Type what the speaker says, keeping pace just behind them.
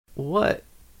What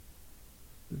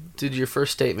did your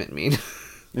first statement mean?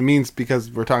 It means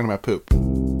because we're talking about poop.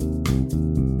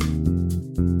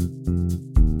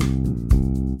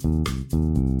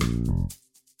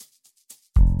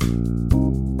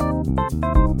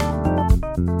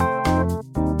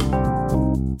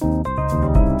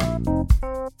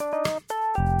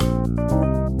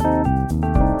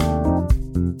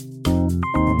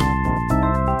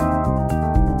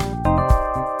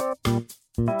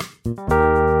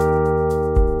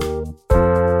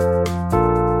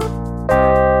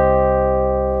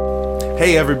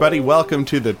 Hey everybody, welcome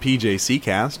to the PJC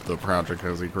Cast, the Project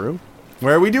Cozy Crew,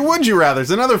 where we do Would You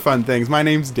Rathers and other fun things. My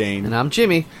name's Dane. And I'm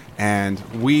Jimmy. And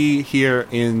we here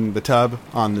in the tub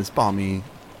on this balmy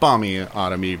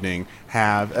autumn evening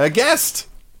have a guest.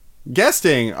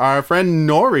 Guesting our friend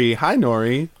Nori. Hi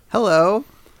Nori. Hello.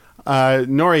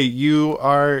 Nori, you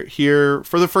are here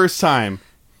for the first time.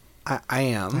 I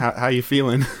am. How you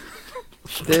feeling?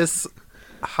 This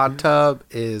hot tub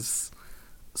is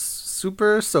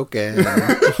super soaking.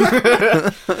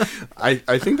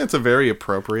 I think that's a very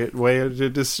appropriate way to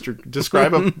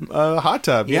describe a hot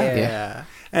tub. Yeah.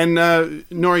 And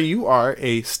Nori, you are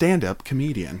a stand-up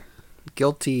comedian.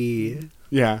 Guilty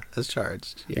Yeah. as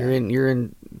charged. Yeah. You're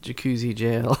in jacuzzi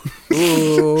jail.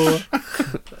 Ooh,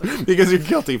 Because you're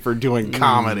guilty for doing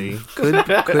comedy.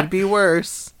 could be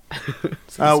worse.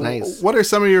 Sounds nice. What are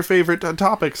some of your favorite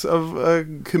topics of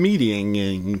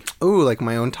comedian? Ooh, like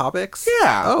my own topics?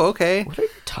 Yeah. Oh, okay. What are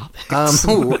your topics?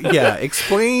 Yeah.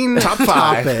 Explain Top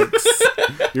five. topics.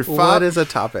 Your What is a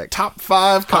topic? top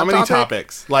five comedy topic?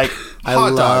 topics? Like I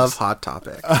hot love dogs. Hot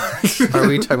Topic. Are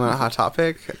we talking about Hot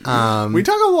Topic? We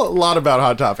talk a lot about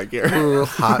Hot Topic here. Ooh,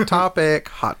 hot topic.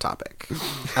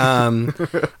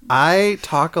 I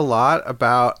talk a lot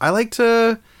about. I like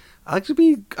to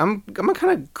be. I'm a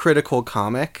kind of critical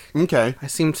comic. Okay. I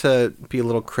seem to be a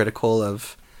little critical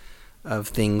of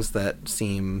things that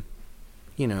seem,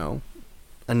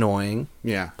 annoying.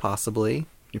 Yeah. Possibly.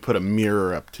 You put a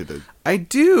mirror up to the I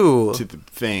do.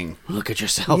 thing. Look at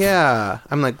yourself. Yeah.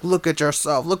 I'm like, look at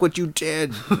yourself. Look what you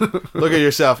did. Look at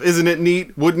yourself. Isn't it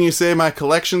neat? Wouldn't you say my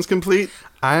collection's complete?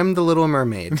 I'm the Little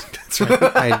Mermaid. That's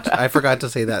right. I forgot to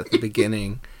say that at the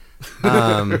beginning.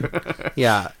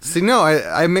 Yeah. So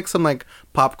I mix some like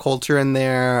pop culture in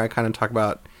there. I kind of talk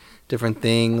about different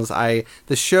things.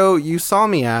 The show you saw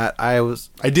me at, I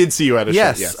did see you at a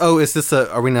yes. show. Yes. Oh, is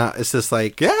this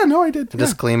like Yeah, no, I did. a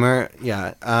disclaimer?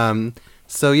 Yeah.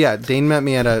 So yeah, Dane met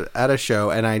me at a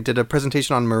show and I did a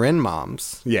presentation on Marin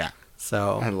Moms. Yeah.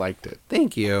 So I liked it.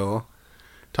 thank you.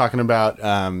 Talking about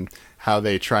how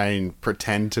they try and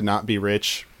pretend to not be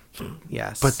rich,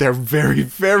 Yes. but they're very,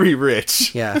 very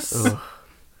rich. yes.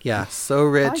 Yeah, so I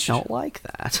rich. don't like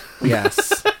that.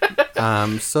 Yes.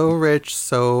 So rich,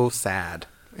 so sad.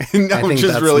 No, I think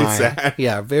just that's really mine. sad.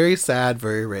 Yeah, very sad,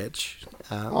 very rich.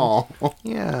 Oh,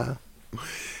 Yeah.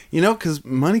 because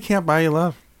money can't buy you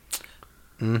love.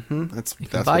 Mm-hmm. That's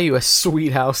Buy you a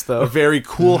sweet house, a though. very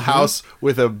cool house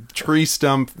with a tree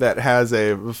stump that has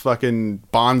a fucking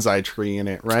bonsai tree in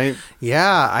it, right?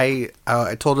 Yeah, I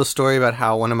told a story about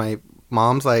how one of my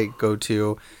moms I go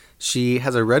to, she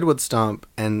has a redwood stump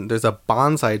and there's a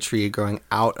bonsai tree growing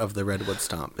out of the redwood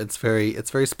stump. It's very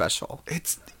special.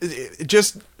 It's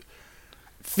just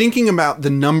thinking about the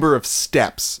number of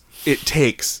steps it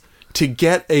takes to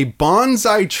get a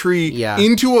bonsai tree Yeah.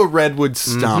 into a redwood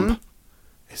stump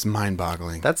is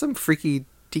mind-boggling. That's some freaky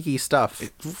deaky stuff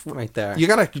right there. You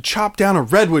gotta chop down a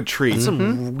redwood tree.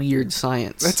 Some weird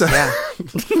science. That's a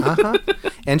Yeah.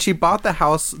 And she bought the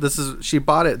house. She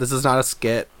bought it. This is not a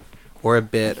skit or a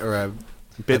bit or a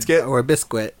biscuit. or a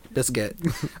biscuit.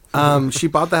 She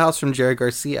bought the house from Jerry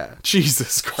Garcia.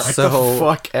 Jesus Christ. So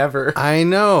fuck ever. I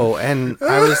know, and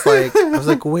I was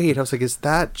like, wait, is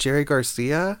that Jerry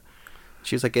Garcia?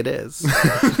 She was like, it is.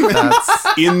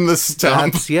 That's In the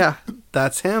stump.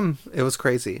 that's him. It was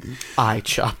crazy. I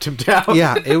chopped him down.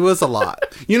 Yeah, it was a lot.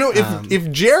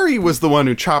 If Jerry was the one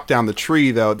who chopped down the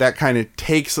tree, though, that kind of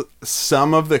takes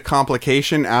some of the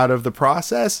complication out of the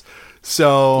process.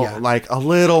 So, Yeah. like, a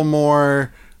little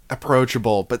more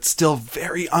approachable, but still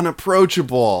very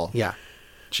unapproachable. Yeah.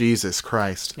 Jesus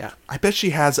Christ. Yeah. I bet she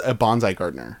has a bonsai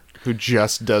gardener who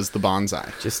just does the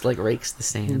bonsai. Just like rakes the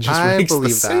sand. Just I rakes the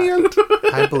believe that. sand.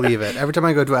 I believe it. Every time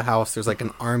I go to a house, there's like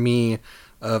an army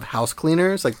of house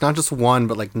cleaners, like not just one,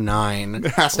 but like 9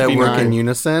 has to that be work 9. in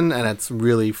unison, and it's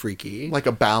really freaky. Like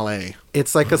a ballet.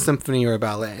 It's like a symphony or a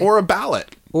ballet, Or a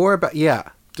ballad, yeah,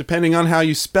 depending on how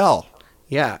you spell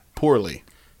yeah. poorly.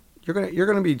 You're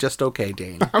gonna be just okay,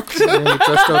 Dane. You're gonna be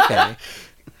just okay.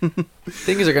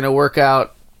 Things are gonna work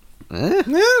out.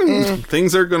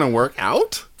 Things are gonna work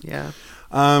out. Yeah.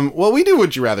 Well, we do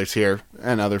Would You Rathers here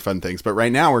and other fun things, but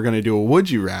right now we're going to do a Would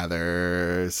You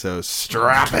Rather. So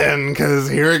strap in, because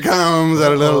here it comes.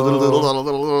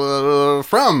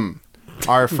 From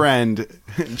our friend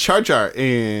Char Char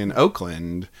in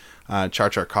Oakland. Char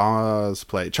Charm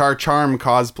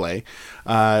Cosplay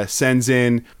sends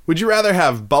in, would you rather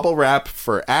have bubble wrap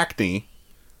for acne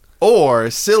or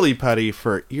silly putty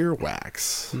for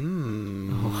earwax?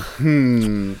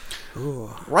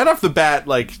 Right off the bat,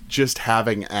 like, just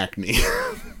having acne.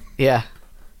 Yeah.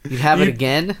 You'd have it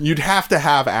again, You'd have to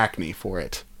have acne for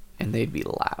it. and they'd be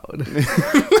loud.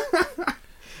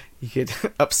 You could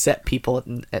upset people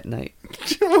at night.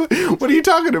 What are you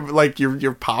talking about? Like,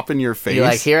 you're popping your face? You're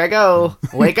like, here I go.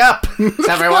 Wake up,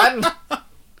 everyone.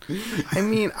 I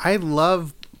mean, I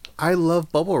love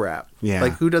bubble wrap. Yeah.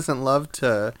 Like, who doesn't love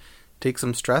to take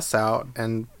some stress out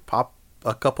and pop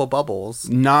a couple bubbles?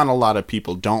 Not a lot of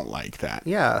people don't like that.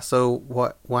 Yeah. So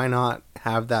why not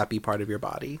have that be part of your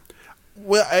body?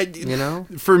 Well, You know?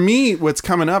 for me, what's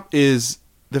coming up is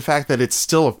the fact that it's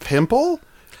still a pimple.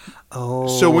 Oh.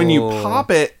 So when you pop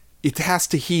it, it has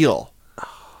to heal.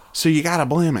 So you got a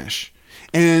blemish.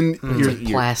 And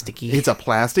Plasticky. It's a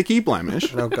plasticky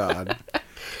blemish. Oh God.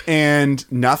 And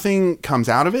nothing comes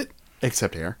out of it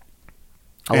except air.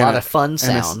 A lot of fun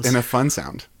sounds. And a fun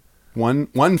sound. One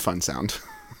fun sound.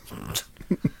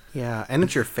 Yeah, and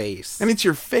it's your face. And it's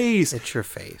your face. It's your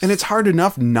face. And it's hard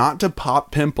enough not to pop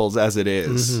pimples as it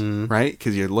is, right?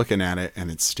 Because you're looking at it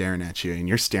and it's staring at you and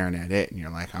you're staring at it and you're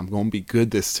like, I'm going to be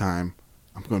good this time.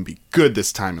 I'm going to be good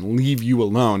this time and leave you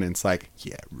alone. And it's like,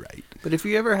 yeah, right. But if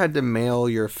you ever had to mail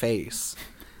your face,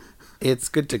 it's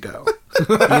good to go.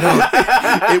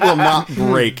 It will not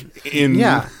break in.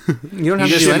 Yeah. You don't have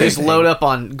You to do just anything. load up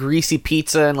on greasy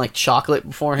pizza and like chocolate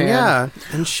beforehand. Yeah,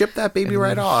 and ship that baby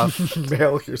right off.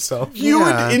 Mail yourself. You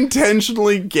Yeah. would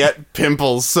intentionally get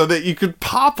pimples so that you could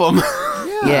pop them.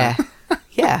 Yeah.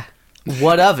 Yeah.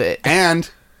 What of it? And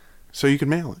so you could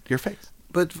mail it, your face.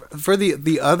 But for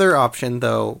the other option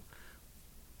though,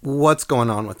 what's going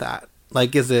on with that?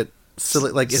 Like, is it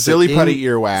silly? Like, is Silly it putty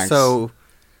earwax. So,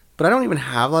 but I don't even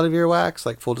have a lot of earwax.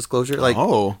 Like, full disclosure. Like,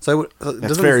 Oh. so I would, That's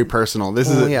doesn't- very personal. This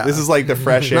is yeah. this is like the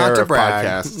fresh not air to of brag,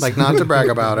 podcasts. like not to brag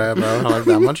about it, but I don't have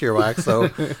that much earwax. So,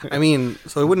 I mean,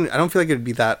 so it wouldn't. I don't feel like it'd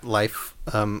be that life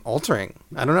altering.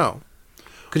 I don't know.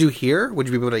 Could you hear? Would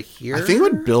you be able to hear? I think it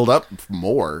would build up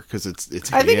more because it's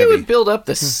I think it heavy. would build up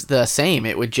the same.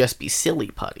 It would just be silly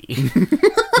putty.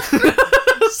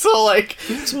 So like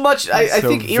it's much. I So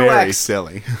think very earwax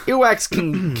silly. earwax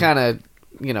can kind of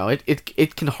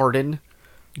it can harden,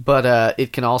 but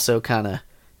it can also kind of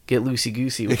get loosey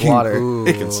goosey with water.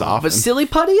 It can soften. But silly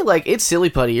putty, like it's silly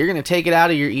putty. You're gonna take it out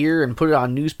of your ear and put it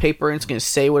on newspaper, and it's gonna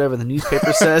say whatever the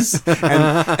newspaper says.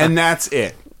 and that's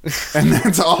it. And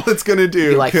that's all it's gonna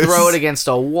do. You like 'cause throw it against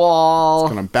a wall.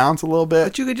 It's gonna bounce a little bit.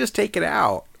 But you could just take it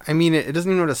out. I mean, it doesn't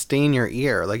even know how to stain your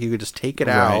ear. Like, you could just take it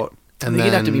out, I and think then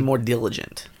you'd have to be more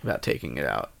diligent about taking it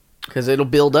out because it'll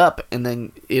build up, and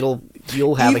then you'll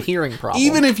have a hearing problem.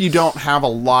 Even if you don't have a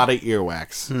lot of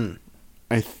earwax,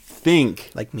 I think,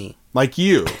 like me. like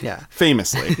you, Yeah.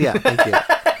 famously, Yeah, thank you.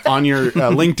 on your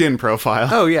LinkedIn profile,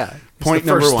 Oh yeah. point the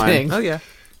number first one, thing. Oh yeah.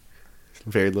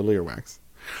 very little earwax.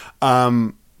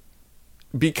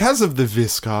 Because of the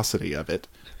viscosity of it,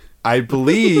 I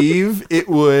believe it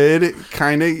would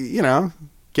kind of,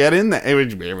 get in there. It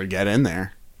would get in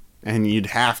there, and you'd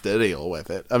have to deal with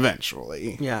it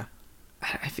eventually. Yeah.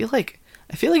 I feel like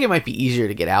it might be easier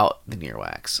to get out than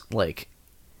earwax. Like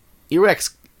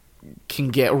earwax can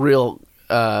get real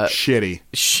Shitty,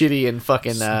 shitty and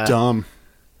fucking dumb,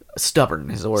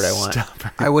 stubborn is the word I want.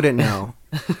 stubborn. I wouldn't know.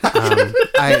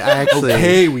 I actually.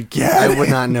 Okay, we get I it. would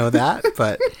not know that,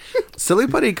 but silly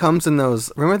putty comes in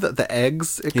those. Remember the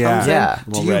eggs it comes Yeah. in.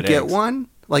 Little Do you red get eggs. one?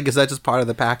 Like, is that just part of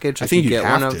the package? I Like, think you you get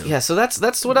have one of. to. Yeah, so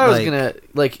that's what I was Like- gonna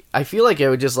like. I feel like I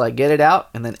would just like get it out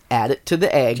and then add it to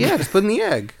the egg. Yeah, just put in the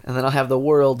egg. and then I'll have the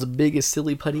world's biggest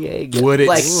silly putty egg. Would it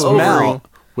like, smell? over-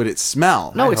 Would it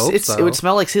smell? No, I hope it so. would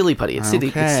smell like silly putty. It's city.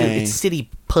 Okay. It's city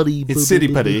putty. It's city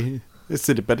putty. It's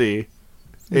city putty.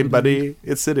 Hey buddy,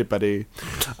 it's city putty.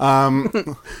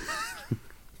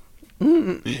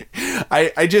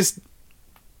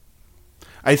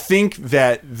 I think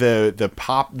that the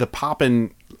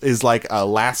poppin' is like a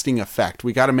lasting effect.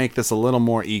 We got to make this a little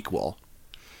more equal.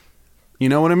 You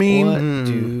know what I mean? What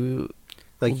do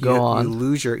Like, Go you on.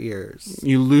 lose your ears.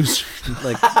 You lose,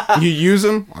 Like, you use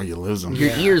them or you lose them.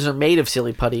 your ears are made of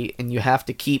silly putty, and you have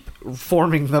to keep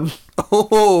forming them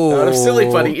oh, out of silly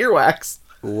putty earwax.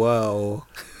 Whoa.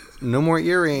 No more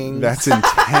earrings. That's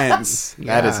intense.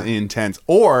 That is Yeah. intense.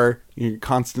 Or you're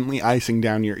constantly icing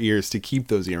down your ears to keep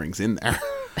those earrings in there.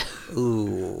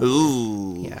 Ooh.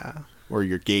 Ooh. Yeah. Or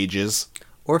your gauges.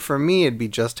 Or for me, it'd be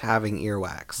just having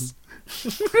earwax.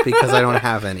 Because I don't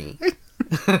have any.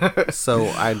 So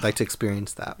I'd like to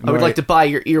experience that. I would like to buy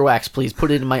your earwax, please.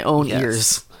 Put it in my own Yes.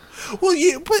 ears. Well,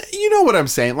 but you know what I'm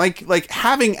saying. Like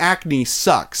having acne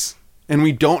sucks, and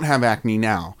we don't have acne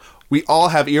now. We all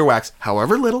have earwax,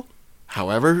 however little,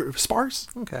 however sparse.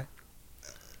 Okay.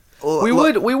 We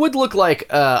would look like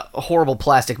horrible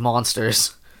plastic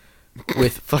monsters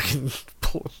with fucking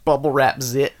bubble wrap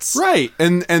zits. Right,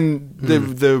 and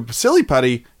the silly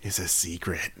putty is a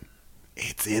secret.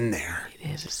 It's in there, It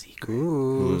is a secret.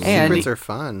 Ooh. And- Secrets are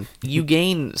fun. You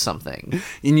gain something.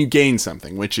 and you gain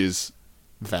something, which is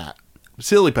that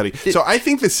silly putty. So I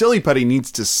think the silly putty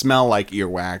needs to smell like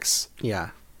earwax,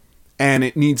 Yeah. and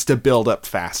it needs to build up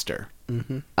faster.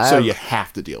 I So have you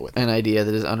have to deal with it. an idea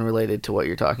that is unrelated to what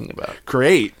you're talking about.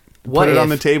 Great. What Put it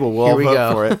on if- the table. We'll Here all we vote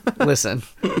go. for it. Listen.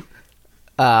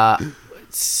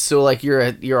 So like you're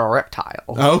a reptile.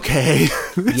 Okay.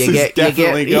 This you is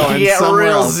definitely going you get somewhere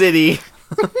real else. zitty.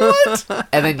 What?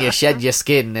 And then you shed your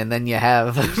skin, and then you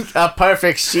have a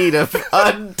perfect sheet of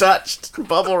untouched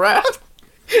bubble wrap.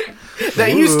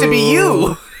 That used to be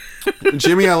you.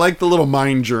 Jimmy, I like the little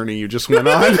mind journey you just went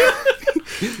on.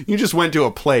 You just went to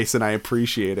a place, and I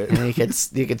appreciate it. And you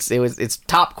could say it's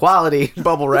top quality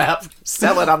bubble wrap.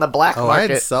 Sell it on the black Oh, I'd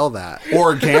market. sell that.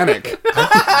 Organic.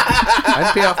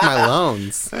 I'd pay off my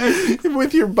loans.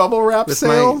 With your bubble wrap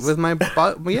sales.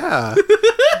 Yeah.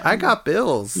 I got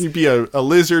bills. You'd be a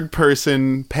lizard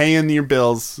person paying your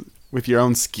bills with your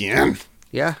own skin.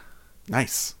 Yeah.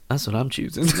 Nice. That's what I'm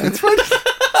choosing. That's what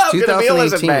I'm gonna be a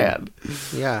lizard 2018. man.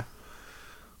 Yeah.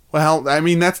 Well, I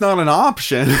mean, that's not an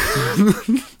option.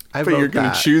 I But you're vote going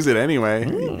to that. choose it anyway.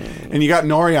 And you got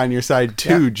Nori on your side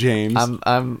too, Yeah. James.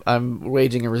 I'm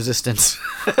waging a resistance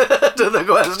to the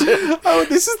question. Oh,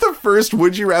 this is the first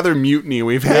Would You Rather mutiny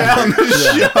we've had on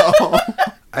the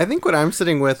show. I think what I'm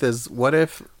sitting with is what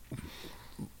if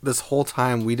this whole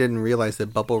time we didn't realize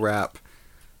that bubble wrap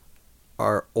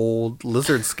are old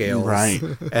lizard scales. Right.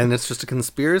 And it's just a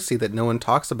conspiracy that no one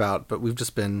talks about, but we've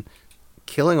just been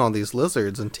killing all these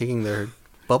lizards and taking their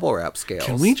bubble wrap scales.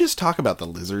 Can we just talk about the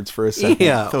lizards for a second?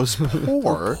 Yeah. Those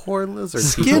poor lizard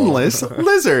people. skinless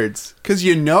lizards. Because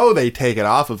you know they take it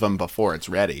off of them before it's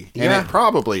ready. And Yeah. it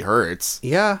probably hurts.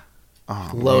 Yeah. Oh,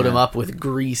 Load man. them up with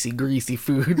greasy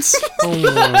foods.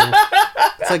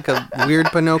 It's like a weird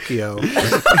Pinocchio.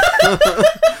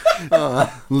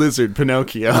 Lizard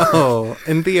Pinocchio. Oh,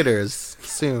 in theaters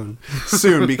soon.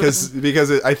 Soon, because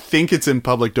I think it's in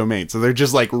public domain. So they're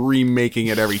just like remaking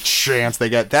it every chance they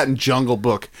get. That and Jungle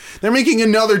Book. They're making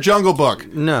another Jungle Book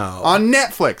No. on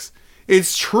Netflix.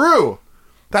 It's true.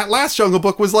 That last Jungle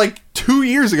Book was like 2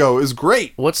 years ago. It was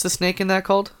great. What's the snake in that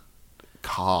called?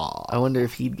 Caw. I wonder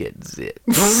if he'd get zit.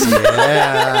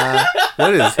 Yeah.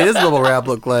 What does his bubble wrap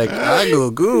look like? I go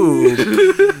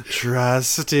goo.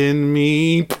 Trust in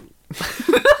me.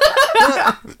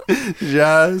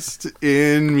 Just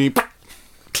in me.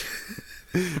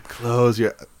 Close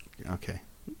your. Okay.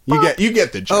 You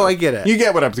get the joke. Oh, I get it. You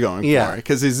get what I was going Yeah. for.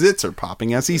 Because his zits are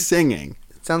popping as he's singing.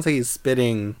 It sounds like he's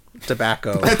spitting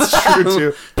tobacco. That's true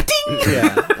too.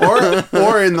 Yeah.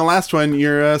 Or in the last one,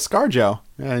 you're ScarJo,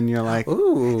 and you're like,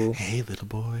 Ooh. "Hey, little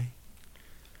boy."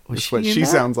 Was That's what in she that?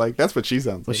 sounds like. That's what she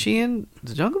sounds Was like. she in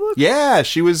the Jungle Book? Yeah,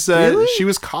 she was. Really? She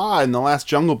was Kaa in the last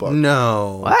Jungle Book.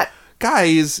 No. What?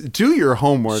 Guys, do your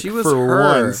homework She was for her.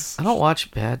 once. I don't watch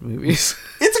bad movies.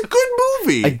 It's a good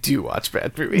movie. I do watch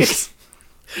bad movies.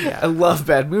 I love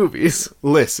bad movies.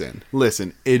 Listen.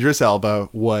 Idris Elba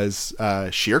was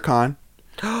Shere Khan.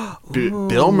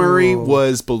 Bill Murray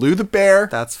was Baloo the Bear.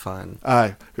 That's fun.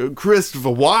 Christopher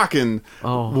Walken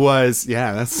was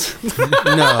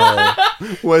No.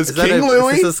 was Is that King a,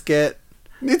 Louie. Is this a skit?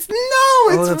 It's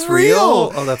that's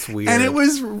real. Oh, that's weird. And it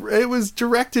was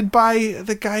directed by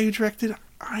the guy who directed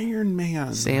Iron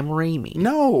Man. Sam Raimi.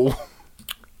 No.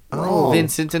 Oh.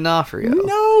 Vincent D'Onofrio.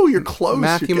 No, you're close.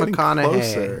 Matthew You're getting McConaughey.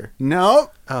 closer. No.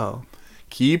 Oh.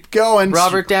 Keep going.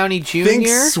 Robert Downey Jr. Think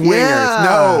Swingers.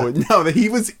 Yeah. No, he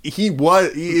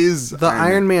is The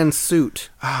Iron Man suit.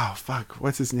 Oh fuck,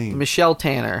 what's his name? Michelle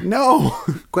Tanner. No.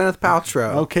 Gwyneth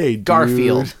Paltrow. Okay, dude.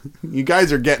 Garfield. You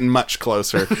guys are getting much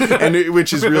closer,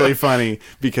 which is really funny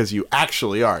because you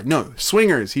actually are. No,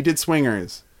 Swingers. He did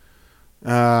Swingers.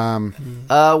 One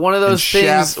of those And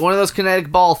things. Chef. One of those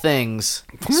kinetic ball things.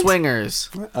 Swingers.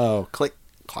 Oh, click,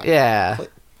 clack. Yeah.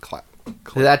 Click, clack.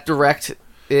 Did that direct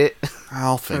it?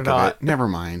 I'll think Or of not. it. Never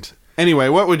mind. Anyway,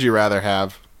 what would you rather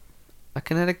have? A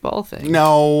kinetic ball thing.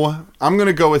 No, I'm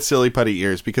gonna go with silly putty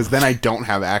ears because then I don't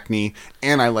have acne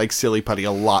and I like silly putty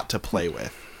a lot to play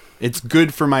with. It's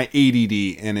good for my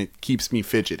ADD and it keeps me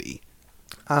fidgety.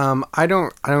 I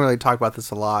don't really talk about this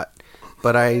a lot,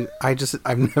 but I've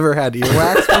never had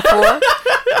earwax before.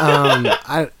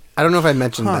 I don't know if I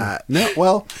mentioned that. No,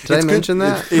 well, Did I it's mention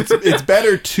that? It's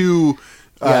better to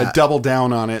Yeah. double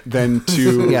down on it than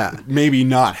to Yeah. maybe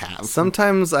not have.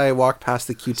 Sometimes I walk past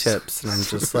the Q-tips and I'm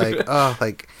just like, oh,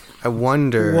 like I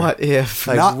wonder if?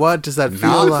 like Not- what does that feel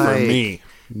Not like? for me.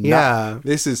 Yeah.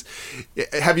 This is.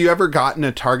 Have you ever gotten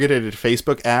a targeted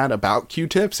Facebook ad about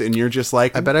Q-tips and you're just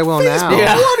like, I bet I will now. Facebook,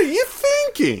 Yeah. What are you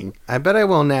thinking? I bet I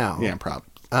will now. Yeah, props.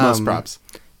 Most props.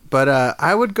 But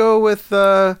I would go with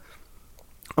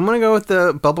I'm gonna go with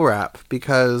the bubble wrap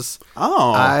because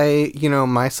Oh.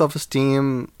 my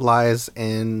self-esteem lies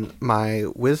in my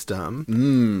wisdom,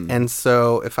 and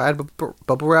so if I had a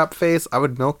bubble wrap face, I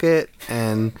would milk it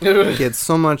and get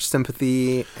so much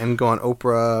sympathy and go on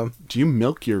Oprah. Do you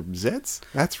milk your zits?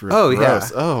 That's real Oh, yeah.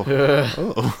 gross.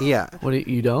 Oh. Yeah, What,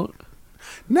 you don't?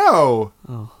 No.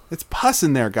 Oh. It's pus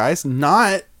in there, guys.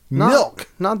 Not milk.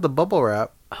 not the bubble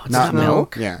wrap. Oh, it's Not not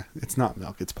milk? Yeah, it's not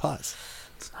milk. It's pus.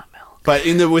 It's not milk. But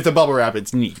with the bubble wrap,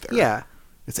 it's neither. Yeah,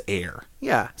 It's air.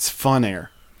 yeah. It's fun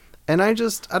air. And I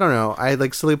don't know. I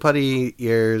like silly putty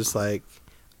ears. Like,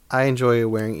 I enjoy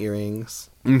wearing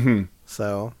earrings. Mm-hmm.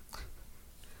 So,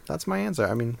 that's my answer.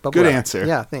 I mean, bubble Good wrap. answer.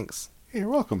 Yeah, thanks. You're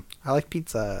welcome. I like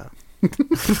pizza.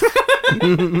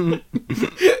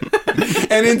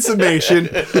 And in summation,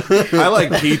 I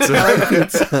like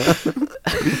pizza.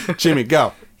 Jimmy,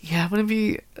 go. Yeah, I'm gonna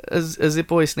be a Zip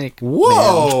Boy Snake.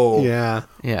 Whoa. Yeah.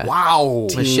 Yeah. Wow.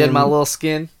 I'm gonna shed my little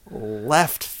skin.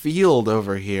 Left field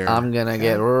over here. I'm gonna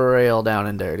get real down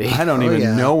and dirty. I don't Oh, even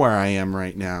yeah. know where I am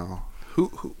right now.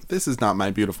 Who? This is not my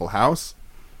beautiful house.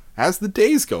 As the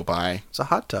days go by, It's a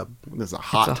hot tub. this is a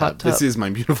hot a tub. hot tub. This is my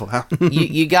beautiful house.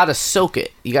 you gotta soak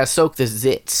it. You gotta soak the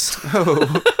zits.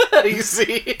 Oh. You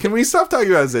see? Can we stop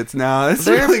talking about zits now? It's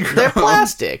They're, really gross. they're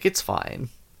plastic. It's fine.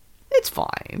 It's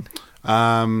fine.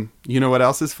 You know what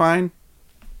else is fine?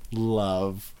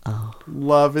 Love. Oh.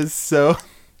 Love is so.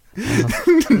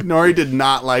 Nori did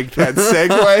not like that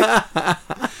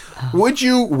segue. Would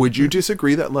you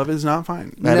disagree that love is not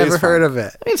fine? That Never is heard fine. of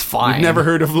it. It's fine. You've never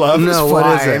heard of love? No, It's what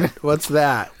is fine. it? What's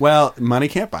that? Well, money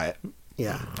can't buy it,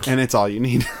 Yeah. and it's all you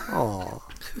need. Oh.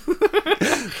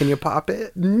 Can you pop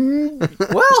it?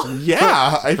 Well,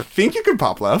 Yeah, I think you can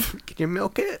pop love. Can you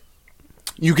milk it?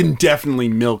 You can definitely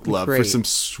milk love for Great. some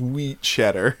sweet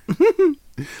cheddar,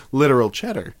 literal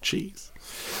cheddar cheese.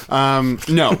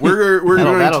 No, we're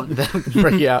that'll going that'll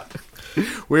break you out.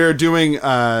 we're doing.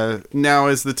 Now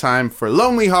is the time for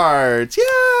Lonely Hearts. Yay!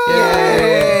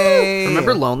 Yay!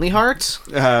 Remember Lonely Hearts?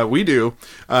 We do.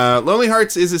 Lonely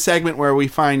Hearts is a segment where we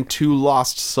find two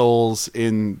lost souls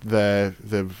in the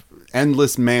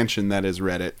endless mansion that is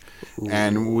Reddit,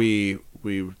 and we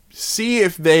see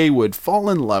if they would fall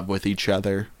in love with each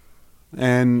other,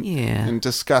 and Yeah. and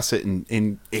discuss it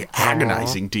in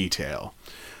agonizing detail.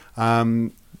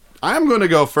 I'm going to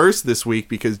go first this week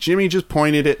because Jimmy just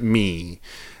pointed at me.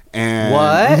 And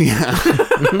What?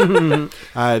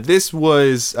 Yeah. This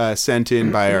was sent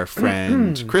in by our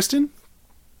friend Kristen.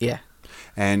 Yeah.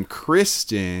 And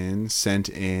Kristen sent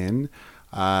in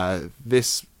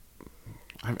this.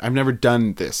 I've never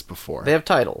done this before. They have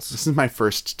titles. This is my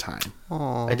first time.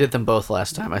 Aw. I did them both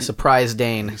last time. I surprised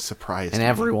Dane Surprised and me.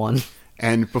 everyone.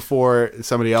 And before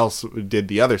somebody else did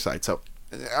the other side. So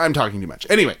I'm talking too much.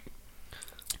 Anyway,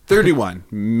 31,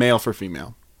 male for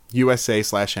female,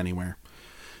 USA/anywhere.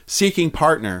 Seeking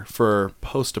partner for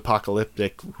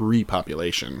post-apocalyptic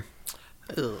repopulation.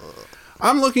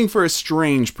 I'm looking for a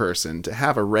strange person to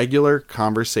have regular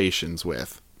conversations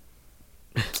with.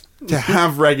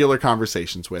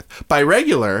 By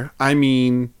regular, I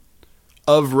mean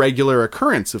of regular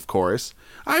occurrence, of course.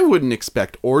 I wouldn't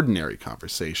expect ordinary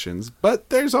conversations, but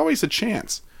there's always a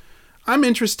chance. I'm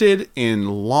interested in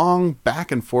long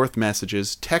back and forth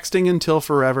messages, texting until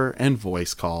forever, and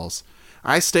voice calls.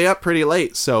 I stay up pretty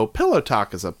late, so pillow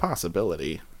talk is a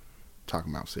possibility.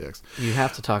 Talking about sex. You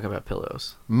have to talk about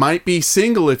pillows. Might be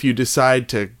single if you decide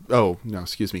to... Oh, no,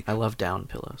 excuse me. I love down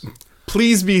pillows.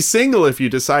 Please be single if you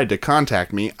decide to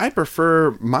contact me. I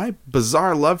prefer my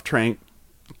bizarre love triangles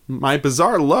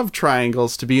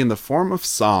to be in the form of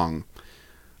song.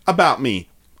 About me.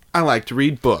 I like to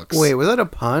read books. Wait, was that a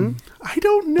pun? I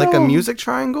don't know. Like a music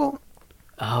triangle?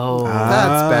 Oh,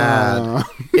 That's bad.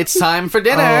 it's time for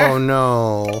dinner. Oh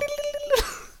no.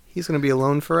 He's gonna be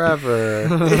alone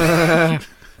forever.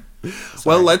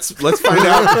 Well, let's find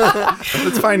out.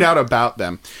 Let's find out about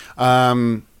them.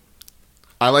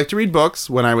 I like to read books.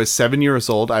 When I was 7 years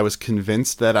old, I was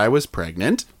convinced that I was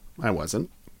pregnant. I wasn't.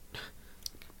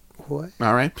 boy.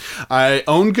 All right. I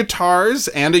own guitars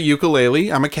and a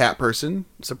ukulele. I'm a cat person.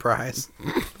 Surprise.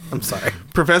 I'm sorry.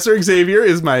 Professor Xavier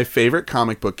is my favorite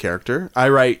comic book character. I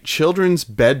write children's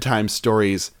bedtime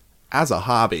stories as a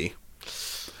hobby.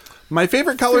 My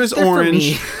favorite color is They're for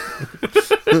orange.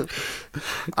 me.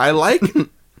 I like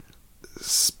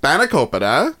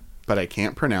Spanakopita, but I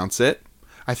can't pronounce it.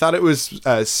 I thought it was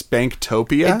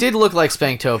Spanktopia. It did look like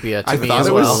Spanktopia to I me thought as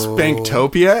it well. was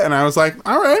Spanktopia, and I was like,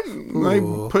 all right, like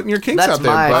putting your kinks That's out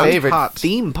there, my bud. favorite Hot.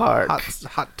 theme park.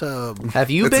 Hot tub. Have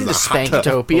you This been to is a hot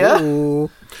tub. Spanktopia? Ooh.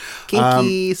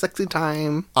 Kinky, sexy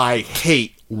time. I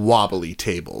hate wobbly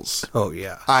tables. Oh,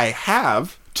 yeah. I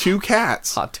have 2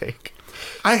 cats. Hot take.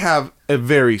 I have a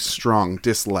very strong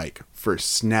dislike for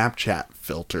Snapchat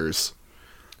filters.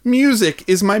 Music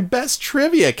is my best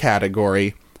trivia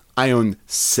category. I own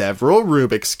several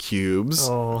Rubik's Cubes.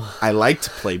 Oh. I like to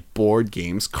play board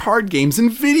games, card games,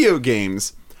 and video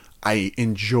games. I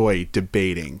enjoy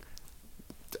debating.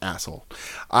 Asshole.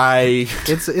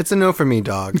 It's a no for me,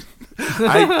 dog.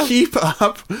 I keep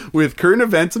up with current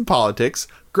events and politics.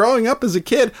 Growing up as a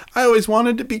kid, I always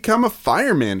wanted to become a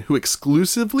fireman who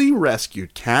exclusively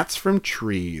rescued cats from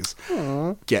trees.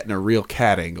 Getting a real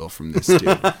cat angle from this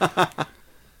dude.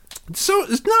 So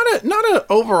it's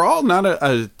not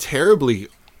a terribly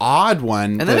odd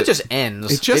one. And then it just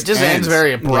ends. It just ends ends.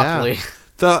 very abruptly.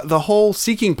 The whole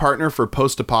seeking partner for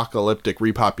post-apocalyptic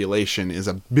repopulation is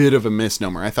a bit of a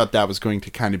misnomer. I thought that was going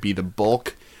to kind of be the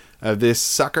bulk of this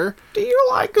sucker. Do you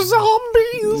like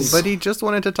zombies? But he just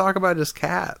wanted to talk about his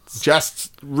cats.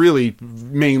 Just really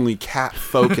mainly cat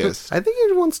focused. I think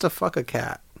he wants to fuck a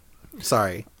cat.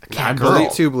 Sorry. cat Is girl.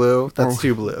 it too blue? That's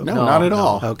too blue. No, not at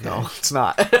all. Okay. No, it's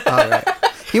not. All right.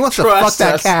 He wants to fuck Trust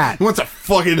that us. cat. He wants a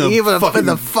fucking Even fucking in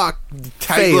the fuck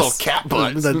tight face. little cat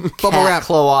butt. The bubble Cat wrap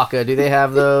cloaca. Do they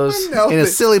have those? No, in a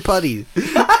silly putty.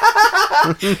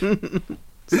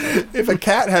 if a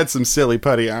cat had some silly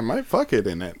putty, I might fuck it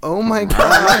in it. Oh my god.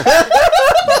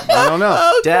 I don't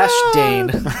know. Dash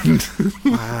Dane.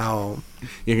 Wow.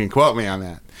 You can quote me on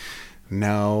that.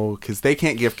 No, because they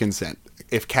can't give consent.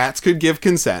 If cats could give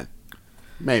consent,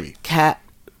 maybe. Cat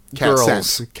Cat girls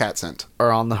scent. Cat scent.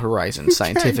 are on the horizon,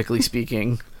 scientifically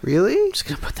speaking. Really? Just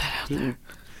gonna put that out there.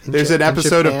 There's an in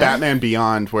episode of Japan? Batman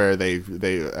Beyond where they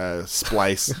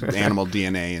splice animal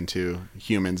DNA into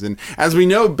humans, and as we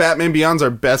know, Batman Beyond's our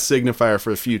best signifier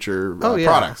for future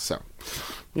products. So,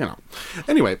 you know.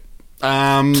 Anyway,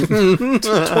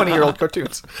 20-year-old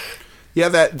cartoons. yeah,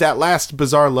 that last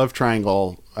bizarre love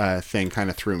triangle thing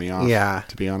kind of threw me off. Yeah.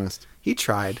 to be honest, He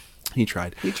tried. he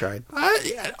tried.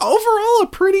 Overall, a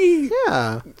pretty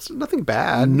Yeah. It's nothing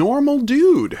bad. normal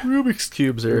dude. Rubik's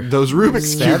cubes are. Those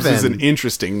Rubik's cubes is 7. an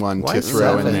interesting one Why to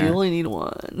throw in 7? You there. only need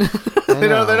one. I You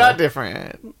know, they're know. not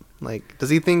different. Like, does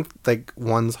he think like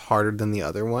one's harder than the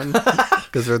other one?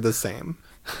 Because they're the same.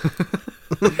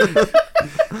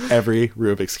 Every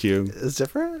Rubik's cube It's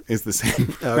different. is the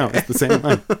same. No, Okay. it's the same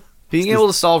one. Being able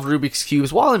to solve Rubik's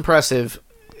cubes, while impressive,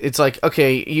 it's like,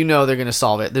 okay, you know they're gonna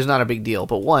solve it. There's not a big deal.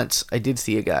 But once I did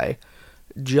see a guy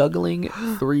juggling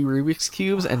 3 Rubik's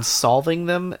cubes and solving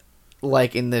them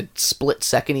like in the split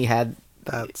second he had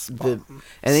That's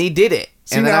and he did it.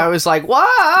 And then now- I was like,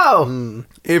 wow.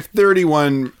 If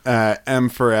 31 M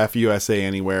for F USA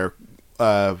Anywhere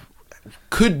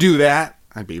could do that,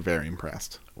 I'd be very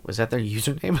impressed. Was that their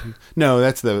username? No,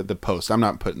 that's the post. I'm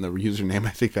not putting the username. I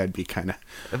think that'd be kind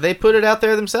of... They put it out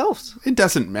there themselves. It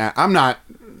doesn't matter. I'm not...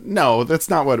 No, that's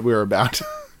not what we're about.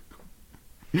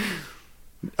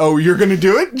 Oh, you're going to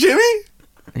do it, Jimmy?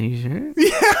 Are you sure?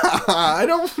 I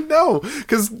don't know.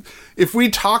 Because if we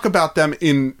talk about them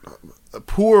in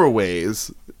poor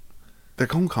ways, they're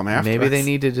going to come after Maybe us. they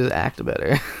need to just act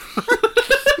better.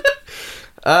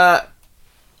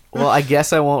 Well, I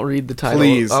guess I won't read the title.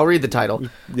 Please. I'll read the title.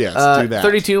 Yes, do that.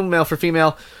 32, male for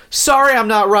female. Sorry, I'm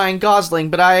not Ryan Gosling,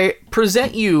 but I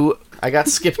present you. I got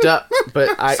skipped up, but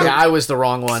I was the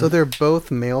wrong one. So they're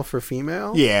both male for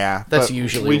female? Yeah. That's but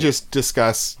usually- We just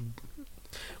discuss...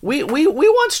 We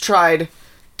once tried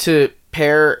to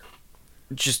pair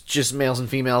just males and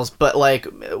females, but like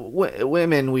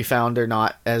women we found are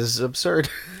not as absurd.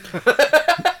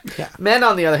 Yeah. Men,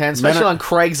 on the other hand, especially on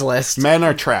Craigslist, Men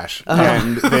are trash,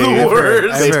 and they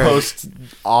worst. they I've heard. post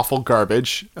awful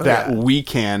garbage that yeah. we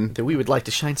can that we would like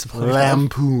to shine some light on.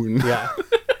 lampoon. Yeah.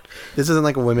 This isn't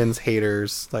like a women's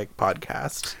haters like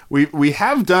podcast. We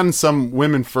have done some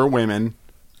women for women,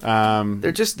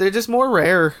 They're just more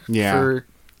rare. Yeah. For,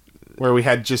 where we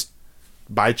had just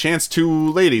by chance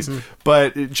 2 ladies, Mm-hmm.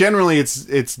 but generally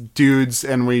it's dudes,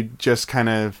 and we just kind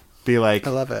of be like, I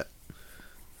love it.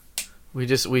 we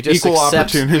just Equal accept,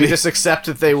 opportunity. We just accept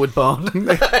that they would bone.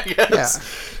 I guess.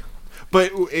 Yeah.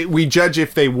 But we judge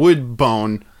if they would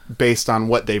bone based on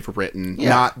what they've written,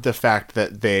 not the fact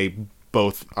that they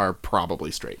both are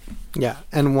probably straight. Yeah,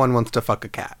 and one wants to fuck a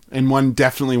cat. And one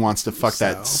definitely wants to fuck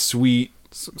that sweet,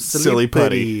 silly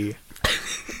putty.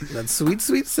 That sweet,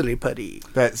 sweet silly putty.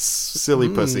 That silly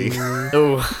pussy.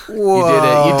 Oh,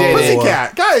 Whoa. you did it.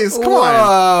 Pussycat. Guys, come on.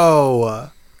 Whoa.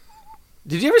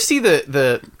 Did you ever see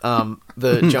the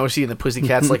Josie and the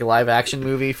Pussycats like a live action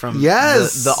movie from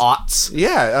Yes. the aughts?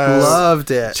 Yeah.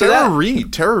 Loved it. Tara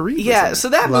Reid. Tara Reid. was Yeah, in it. so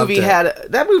that Loved movie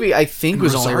it. I think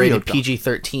was only Rosario rated Dawson.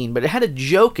 PG-13, but it had a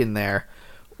joke in there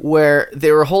where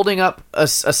they were holding up a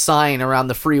sign around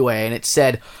the freeway and it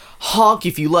said, "Honk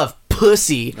if you love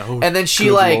pussy," and then she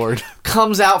good like Lord.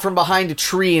 comes out from behind a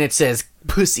tree and it says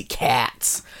 "Pussy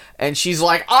Cats." And she's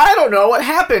like, "I don't know what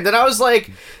happened." And I was like,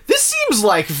 this seems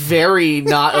like very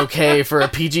not okay for a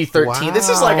PG-13. This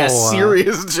is like a Wow.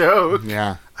 serious joke.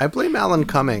 Yeah. I blame Alan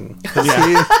Cumming. 'Cause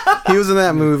he was in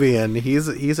that movie, and he's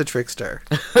a trickster.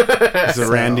 He's a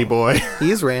Randy boy.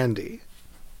 He's Randy.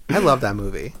 I love that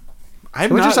movie. I've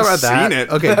Can we not just talk about seen that? it.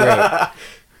 Okay, great.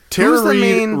 Tara Who's the Reid,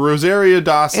 main- Rosario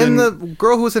Dawson. And the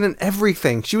girl who was in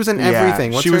everything. She was in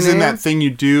everything. What's she her was name? in that thing you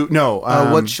do. No.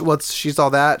 What's She's All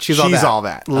That? She's All She's That. All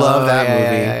That. Love Oh, that yeah,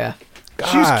 movie. yeah.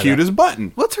 She's God. cute as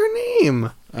button. What's her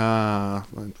name?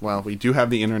 Well, we do have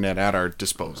the internet at our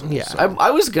disposal. Yeah. so-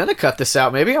 I was gonna cut this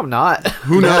out. Maybe I'm not.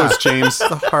 Who knows, James?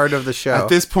 The heart of the show. At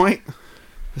this point,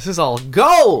 This is all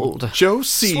gold.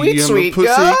 Josie Sweet, and sweet the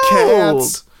gold.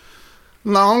 Pussycats.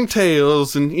 Long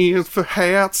tails and ears for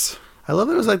hats. I love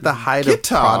that it was like the height of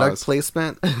Guitars. product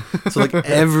placement. So like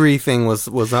everything was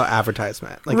an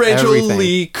advertisement. Like Rachel everything.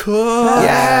 Lee Cook.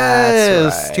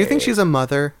 Yes. That's right. Do you think she's a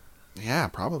mother? Yeah,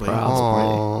 probably.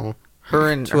 Oh, Her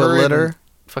and To a her litter? and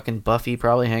fucking Buffy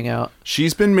probably hang out.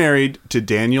 She's been married to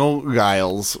Daniel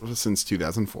Giles since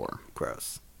 2004.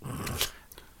 gross.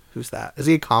 Who's that? Is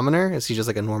he a commoner? Is he just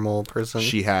like a normal person?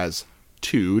 She has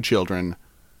 2 children.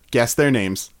 Guess their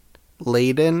names.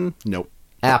 Layden, Nope.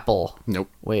 Apple. Nope.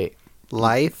 Wait.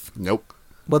 Life. Nope.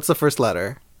 What's the first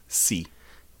letter? C.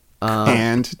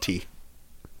 And T.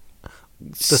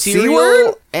 The C Cereal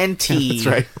word? and tea.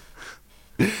 That's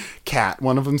right. Cat.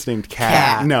 One of them's named Cat.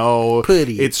 Cat. No.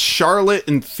 Putty. It's Charlotte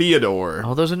and Theodore.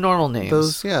 Oh, those are normal names.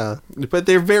 Those, yeah. But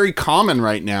they're very common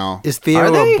right now. Is Theo Are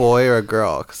they? a boy or a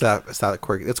girl? Because it's not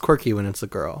quirky. It's quirky when it's a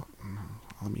girl.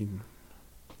 I mean,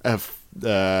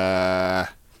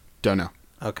 don't know.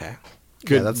 Okay.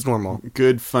 Good. Yeah, that's normal.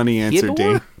 Good, funny answer, Theodore?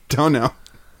 Dane. Don't know.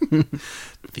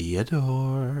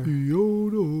 Theodore.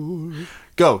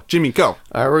 Go, Jimmy, go. All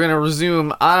right, we're gonna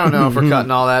resume. I don't know if we're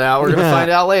cutting all that out. We're gonna find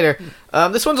out later.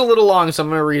 This one's a little long, so I'm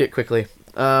gonna read it quickly.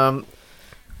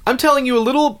 I'm telling you a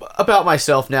little about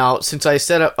myself now, since I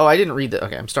set up. Oh, I didn't read that.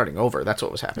 Okay, I'm starting over. That's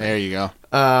what was happening. There you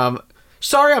go.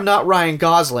 Sorry, I'm not Ryan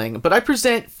Gosling, but I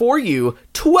present for you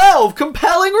 12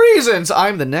 compelling reasons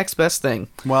I'm the next best thing.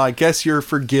 Well, I guess you're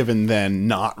forgiven then,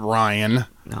 not Ryan,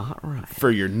 Not right. for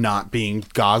your not being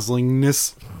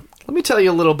Goslingness. Let me tell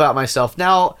you a little about myself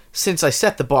now, since I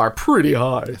set the bar pretty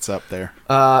high. It's up there.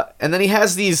 And then he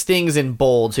has these things in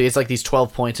bold. So he has like these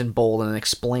 12 points in bold and then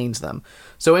explains them.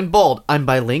 So in bold, I'm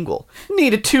bilingual.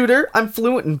 Need a tutor? I'm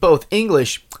fluent in both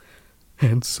English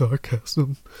and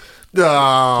sarcasm.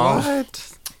 Oh,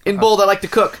 What? In bold, I like to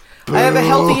cook. I have a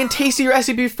healthy and tasty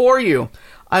recipe for you.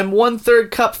 I'm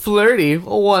 1/3 cup flirty,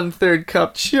 1/3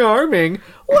 cup charming,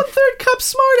 1/3 cup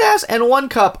smartass, and 1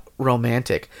 cup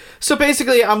romantic. So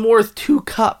basically, I'm worth 2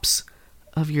 cups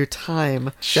of your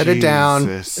time. Shut it down.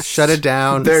 Jesus. Shut it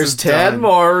down. There's 10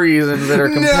 more reasons that are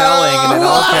compelling, and in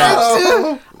all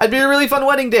caps. I'd be a really fun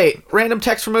wedding date. Random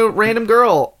text from a random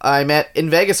girl I met in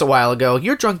Vegas a while ago.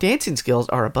 Your drunk dancing skills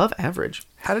are above average.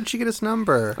 How did she get his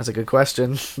number? That's a good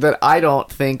question that I don't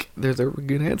think there's a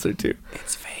good answer to.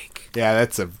 It's fake. yeah,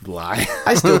 that's a lie.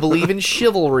 I still believe in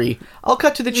chivalry. I'll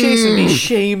cut to the chase and be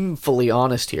shamefully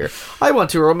honest here. I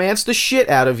want to romance the shit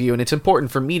out of you, and it's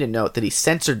important for me to note that he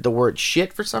censored the word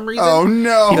shit for some reason. Oh,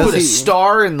 no. He put a he-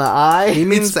 star in the eye. He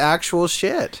means actual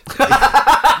shit.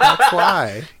 That's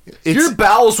why. Your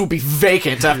bowels will be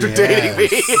vacant after dating me.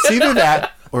 It's either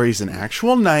that or he's an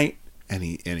actual knight and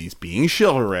he's being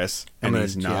chivalrous and gonna-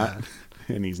 he's not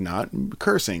and he's not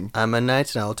cursing I'm a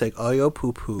knight and I'll take all your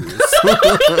poo-poos.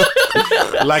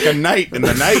 like a knight in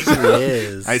the night.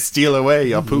 Yes. I steal away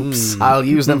your poops. I'll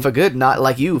use them for good, not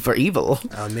like you for evil.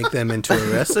 I'll make them into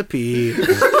a recipe.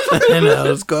 And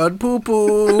I'll called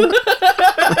poo-poo.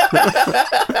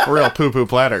 Real poo poo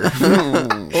platter.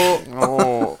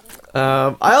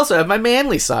 I also have my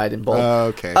manly side in bold.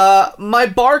 Okay. My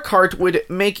bar cart would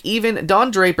make even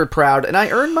Don Draper proud, and I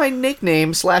earned my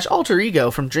nickname / alter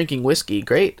ego from drinking whiskey.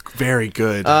 Great. Very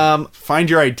good. Find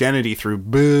your identity through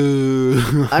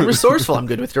boo. I'm resourceful. I'm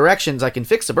good with directions. I can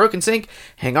fix a broken sink,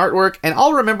 hang artwork, and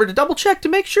I'll remember to double check to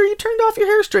make sure you turned off your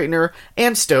hair straightener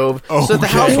and stove so that the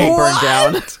Okay. house won't burn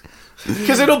down.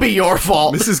 Because it'll be your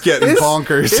fault. This is getting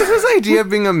bonkers. Is this idea of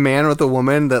being a man with a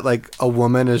woman that like a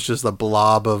woman is just a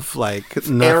blob of like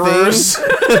nothing? Errors.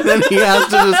 And then he has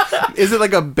to just. Is it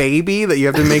like a baby that you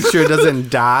have to make sure it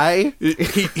doesn't die?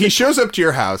 He shows up to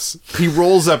your house. He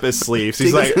rolls up his sleeves.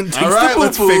 He's like, Takes "All the right,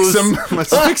 let's fix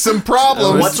poo-poos." some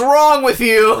problems." What's wrong with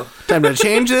you? Time to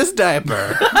change this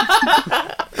diaper.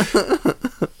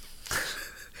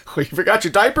 You forgot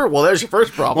your diaper? Well, there's your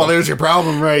first problem. Well, there's your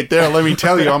problem right there. Let me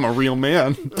tell you, I'm a real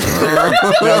man.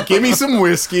 Now, give me some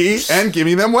whiskey and give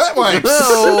me them wet wipes.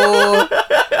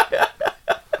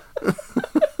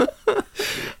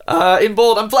 Oh, In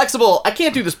bold, I'm flexible. I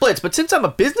can't do the splits, but since I'm a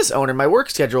business owner, my work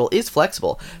schedule is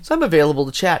flexible, so I'm available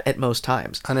to chat at most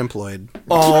times. unemployed.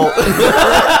 Oh.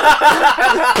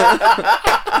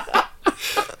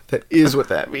 That is what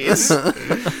that means.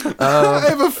 I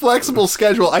have a flexible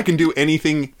schedule. I can do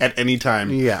anything at any time.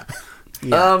 Yeah.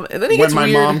 And then he When gets my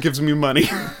weird. mom gives me money.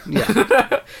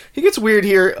 He gets weird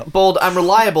here. Bold, I'm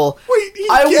reliable. Wait, he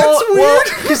I gets won't, weird?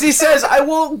 because he says, I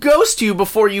won't ghost you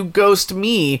before you ghost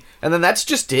me. And then that's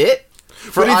just it.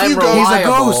 For But if I'm you go- reliable. He's a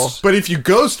ghost. But if you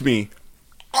ghost me,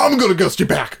 I'm gonna ghost you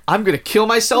back. I'm going to kill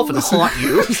myself and haunt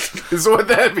you. Is what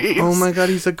that means. Oh my god,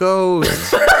 he's a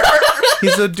ghost.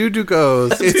 He's a doo-doo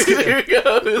ghost.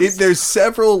 There's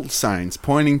several signs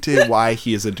pointing to why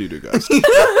he is a doo-doo ghost.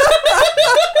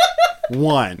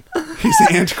 One, his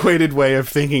antiquated way of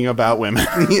thinking about women.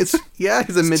 He's a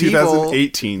medieval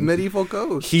 2018. medieval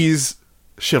ghost. He's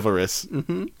chivalrous,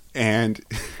 and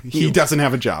he doesn't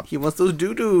have a job. He wants those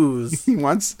doo-doos. He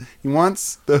wants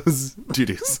those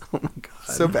doo-doos. Oh my god,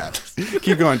 so bad.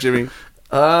 Keep going, Jimmy.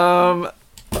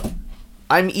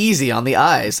 I'm easy on the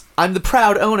eyes. I'm the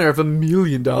proud owner of $1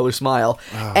 million smile.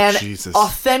 And Jesus.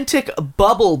 authentic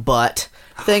bubble butt,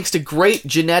 thanks to great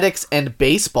genetics and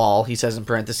baseball, he says in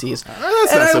parentheses.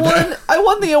 That's And not so bad. I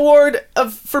won the award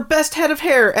for best head of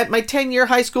hair at my 10-year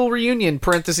high school reunion,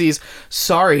 parentheses.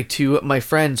 Sorry to my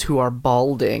friends who are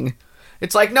balding.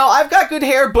 It's like, no, I've got good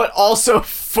hair, but also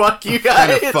fuck you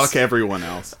guys. And fuck everyone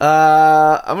else.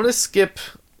 I'm gonna skip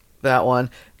that one.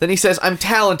 Then he says, I'm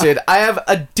talented. I have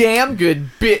a damn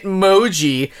good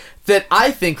Bitmoji that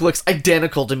I think looks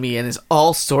identical to me and is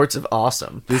all sorts of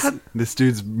awesome. This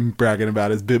dude's bragging about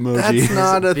his Bitmoji. That's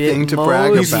not a thing to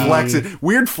brag Bitmoji. about. flexing.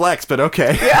 Weird flex, but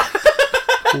okay.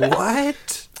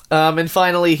 What? And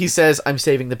finally, he says, I'm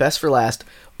saving the best for last.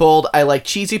 Bold, I like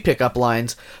cheesy pickup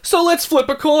lines. So let's flip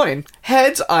a coin.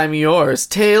 Heads, I'm yours.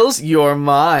 Tails, you're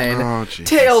mine. Oh, Jesus.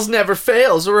 Tails never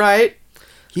fails, right?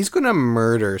 He's gonna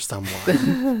murder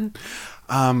someone.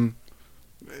 How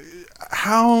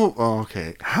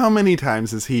many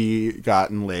times has he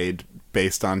gotten laid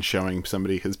based on showing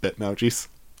somebody his Bitmojis?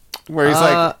 Where he's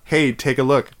like, hey, take a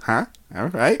look. Huh? All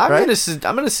right, I'm right?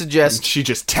 gonna suggest. She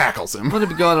just tackles him. I'm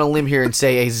gonna go on a limb here and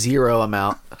say a 0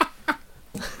 amount.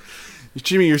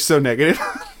 Jimmy, you're so negative.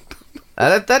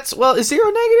 That's is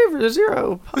 0 negative or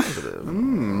 0 positive?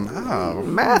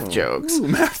 Math jokes. Ooh,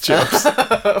 math jokes.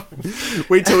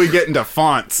 Wait till we get into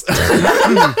fonts.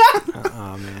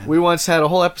 Oh man. We once had a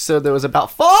whole episode that was about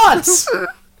fonts. And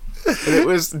it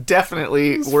was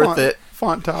definitely worth font, it.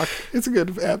 Font talk. It's a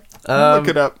good app. Look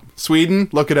it up. Sweden.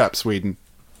 Look it up. Sweden.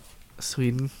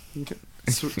 Sweden.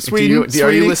 Sweden. Are you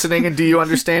Sweden. listening and do you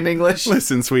understand English?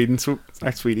 Listen, Sweden.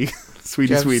 Not Sweetie.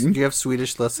 Sweden. Do you have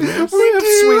Swedish listeners? We have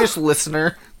do. Swedish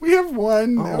listener. We have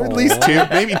one, or at least two,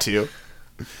 maybe two.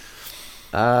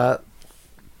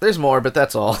 There's more, but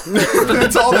that's all.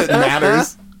 That's all that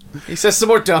matters. He says some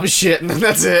more dumb shit, and then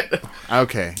that's it.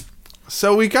 Okay,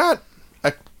 so we got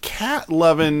a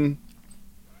cat-loving,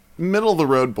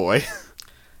 middle-of-the-road boy.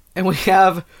 And we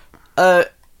have a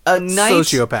nice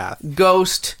Sociopath.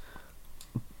 ghost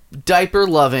diaper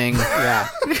loving Yeah.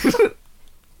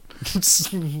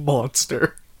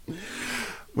 monster.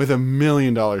 With $1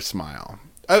 million smile.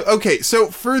 Okay,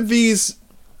 so for these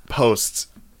posts,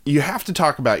 you have to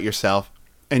talk about yourself,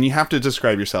 and you have to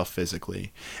describe yourself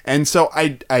physically. And so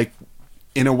I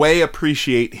in a way,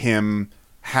 appreciate him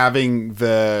having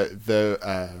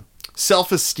the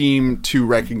self-esteem to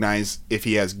recognize if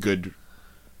he has good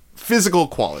physical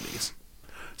qualities.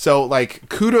 So, like,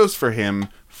 kudos for him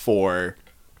for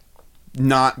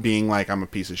not being like, I'm a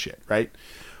piece of shit, right?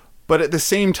 But at the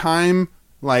same time,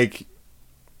 like,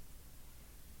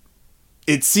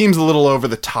 it seems a little over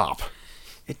the top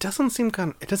It doesn't seem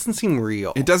real.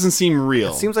 It doesn't seem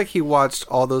real. It seems like he watched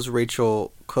all those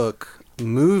Rachel Cook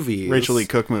movies. Rachel Lee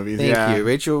Cook movies. Thank yeah. you,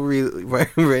 Rachel Lee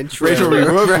Cook movies.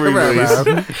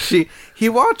 He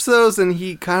watched those and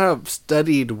he kind of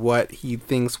studied what he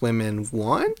thinks women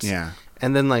want. Yeah.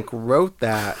 And then like wrote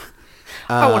that.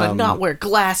 I want to not wear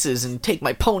glasses and take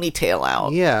my ponytail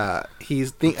out. Yeah, he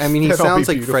That'll sounds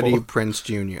be like beautiful. Freddie Prinze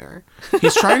Jr.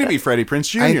 He's trying to be Freddie Prinze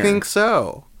Jr. I think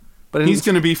so. But He's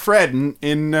going to be Fred in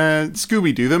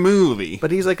Scooby-Doo the movie.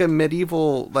 But he's like a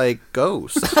medieval like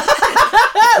ghost.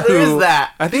 There is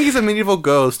that. I think he's a medieval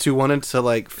ghost who wanted to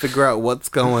like figure out what's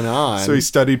going on. So he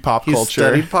studied pop He culture.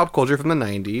 studied pop culture from the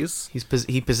 90s.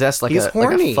 He possessed He's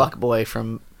horny. a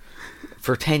fuckboy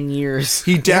for 10 years.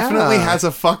 He definitely Yeah. has a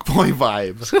fuckboy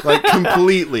vibes. Like,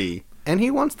 completely. And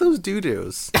he wants those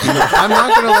doo-doos. I'm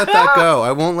not going to let that go.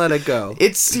 I won't let it go.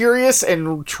 It's serious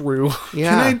and true.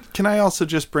 Yeah. Can I also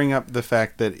just bring up the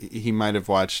fact that he might have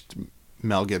watched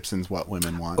Mel Gibson's What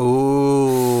Women Want?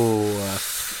 Ooh.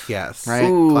 Yes. Right?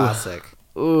 Ooh. Classic.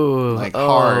 Ooh. Like,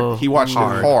 hard. He watched it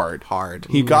hard. Hard.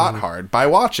 He got hard by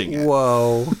watching it.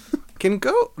 Whoa.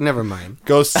 Never mind.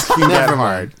 Ghosts can get Never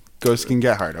hard. mind. Ghosts can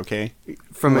get hard, okay?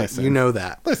 From Listen. it, you know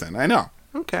that. Listen, I know.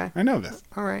 Okay. I know this.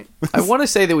 All right. I want to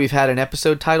say that we've had an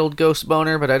episode titled Ghost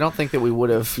Boner, but I don't think that we would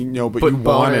have No, but put you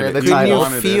boner wanted in it. the You Can title. you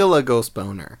wanted it. feel a ghost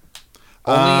boner?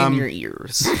 Only in your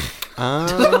ears.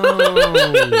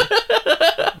 Oh.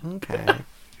 Okay.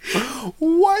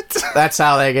 What? That's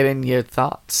how they get in your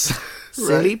thoughts.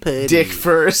 Silly putty. Dick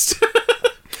first.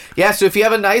 Yeah, so if you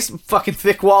have a nice fucking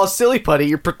thick wall of silly putty,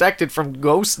 you're protected from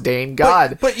ghost Dane.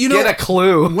 God, but you get know- a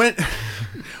clue.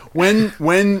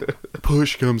 When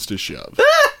push comes to shove,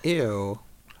 Ew.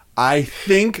 I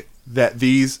think that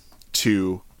these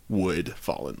two would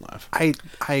fall in love. I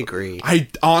agree. I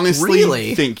honestly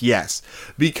Really? think yes,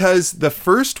 because the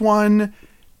first one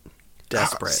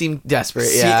Desperate. Seem desperate,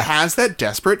 yeah. has that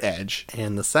desperate edge,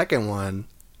 And the second one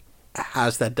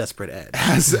has that desperate edge.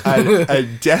 has a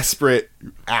desperate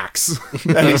axe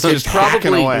that he's It's just hacking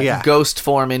probably away. Yeah. ghost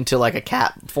form into like a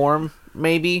cat form,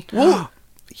 maybe. Right?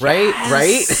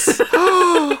 Right?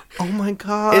 Oh my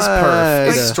god. It's perf.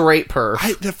 It's straight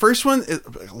perf. The first one is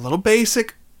a little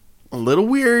basic, a little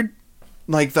weird.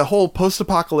 Like the whole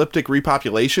post-apocalyptic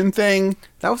repopulation thing.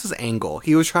 That was his angle.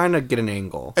 He was trying to get an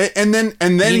angle. And then You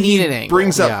need he an angle.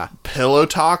 brings up Yeah. pillow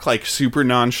talk like super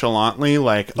nonchalantly,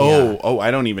 like, oh,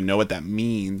 I don't even know what that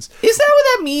means. Is that what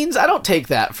that means? I don't take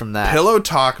that from that. Pillow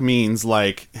talk means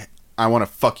like, I want to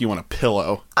fuck you on a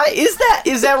pillow. Is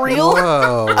that real?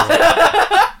 Whoa.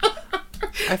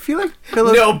 I feel like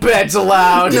pillow. No beds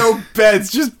allowed. No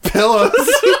beds, just pillows.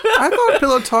 I thought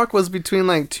pillow talk was between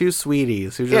like two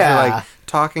sweeties who just Yeah. were like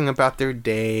talking about their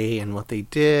day and what they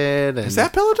did. And Is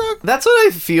that pillow talk? That's what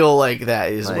I feel like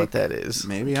that is Like, what that is.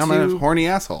 Maybe I'm a horny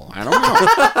asshole. I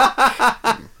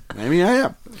don't know. Maybe I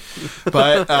am.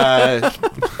 But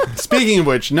speaking of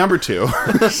which, number 2.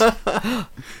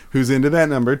 Who's into that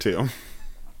number 2?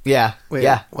 Yeah. Wait,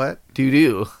 yeah. what?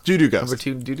 Doo-doo. Doo-doo Ghost. Number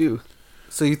 2, doo-doo.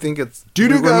 So you think it's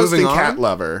Doo-doo we're Ghost moving and Cat on?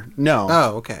 Lover. No.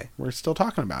 Oh, okay. We're still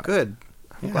talking about it. Good.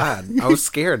 I'm glad. I was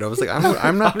scared. I was like, I'm not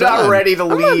I'm done. not ready to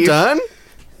I'm leave. not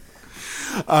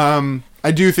done.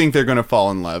 I do think they're going to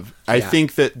fall in love. I Yeah.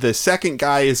 think that the second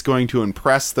guy is going to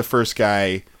impress the first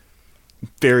guy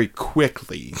very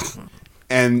quickly.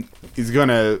 And he's going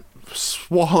to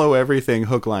swallow everything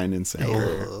hook, line, and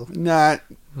sinker. Not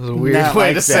That was a weird Not way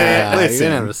like to say that. it. You Listen.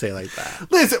 didn't have to say it like that.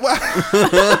 Listen.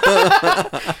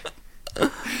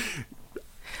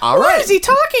 All What right. is he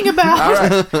talking about? All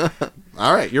right.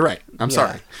 All right. You're right. I'm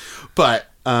sorry. But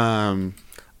I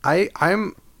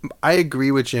agree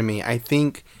with Jimmy. I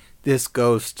think this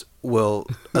ghost will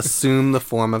assume the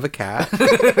form of a cat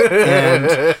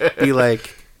and be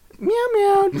like meow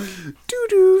meow doo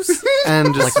doos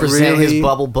and just Like present really his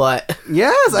bubble butt.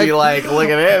 Yes, Be like, look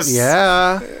at this.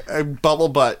 yeah. a bubble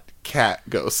butt cat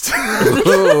ghost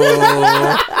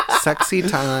Ooh, sexy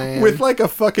time with like a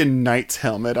fucking knight's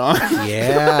helmet on.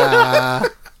 yeah.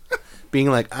 Being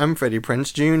like, I'm Freddie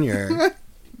Prinze Jr.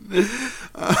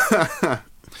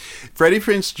 Freddie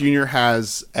Prinze Jr.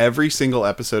 has every single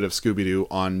episode of Scooby-Doo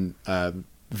on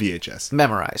VHS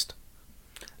Memorized.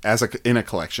 as in a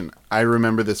collection. I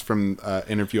remember this from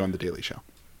interview on The Daily Show.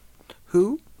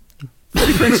 Who?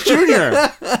 Freddie Prinze Jr.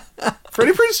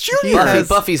 Freddie Prinze Jr. Yes.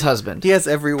 Buffy's husband. He has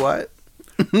every what?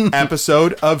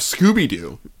 episode of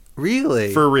Scooby-Doo.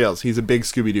 Really? For reals, he's a big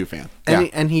Scooby-Doo fan. and, Yeah.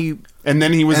 he, and he And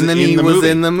then he was and then in he the was movie.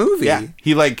 in the movie. Yeah,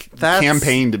 he like That's-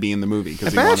 campaigned to be in the movie.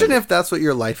 'Cause he Imagine wanted if that's what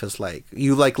your life is like.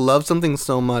 You like love something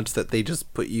so much that they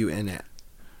just put you in it.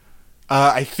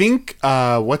 I think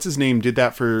what's his name did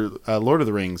that for Lord of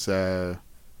the Rings.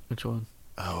 Which one?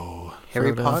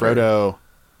 Harry Frodo. Potter. Frodo.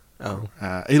 Oh,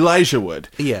 Elijah Wood.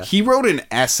 Yeah. He wrote an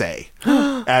essay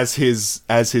as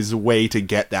his way to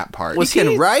get that part. he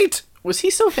can write. Was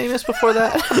he so famous before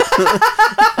that?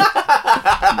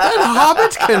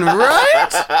 Hobbit can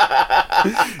write.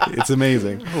 It's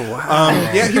amazing. Wow.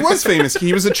 Yeah, he was famous.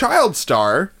 He was a child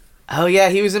star. Oh yeah,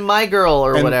 he was in My Girl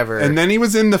or And, whatever. And then he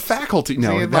was in The Faculty. he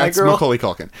No, in My that's Girl? Macaulay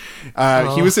Culkin.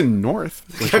 He was in North,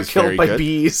 which got is killed very by good.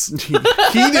 bees. He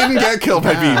didn't get killed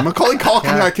by bees. Macaulay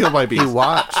Culkin got killed by bees. He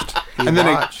watched. and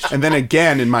then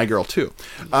again in My Girl 2.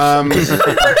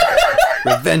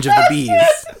 Revenge of the Bees.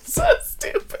 So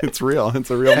stupid. It's real.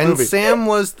 It's a real And movie. Sam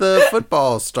was the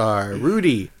football star,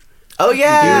 Rudy. Oh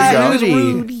yeah, He he was was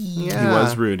Rudy. Rudy. Yeah. He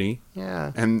was Rudy.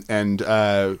 Yeah. And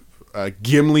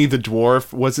Gimli the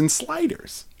dwarf was in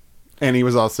Sliders. And he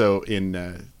was also in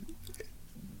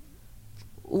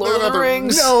Lord of the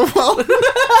Rings. No, well,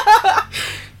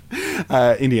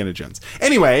 Indiana Jones.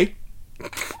 Anyway,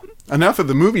 enough of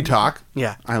the movie talk.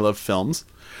 Yeah. I love films.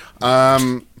 Yeah,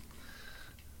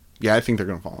 I think they're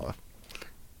gonna fall in love.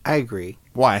 I agree.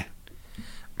 Why?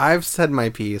 I've said my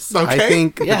piece. Okay. I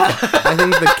think Yeah. I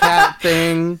think the cat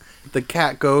thing, the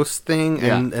cat ghost thing,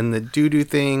 and, Yeah. and the doo-doo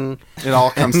thing. It all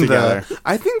comes and together.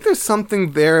 I think there's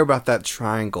something there about that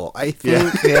triangle. I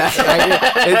think Yeah.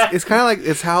 it's kind of like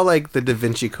it's how like the Da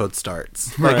Vinci Code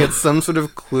starts. Like Right. it's some sort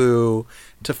of clue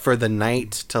for the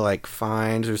knight to like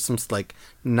find. There's some like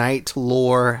knight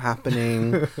lore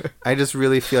happening. I just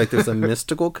really feel like there's a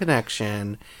mystical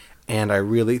connection, and I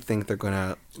really think they're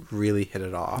gonna really hit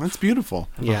it off. That's beautiful.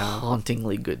 Yeah.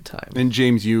 Hauntingly good time. And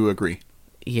James, you agree?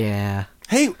 Yeah.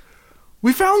 Hey,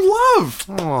 we found love.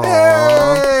 Aww.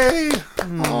 Hey!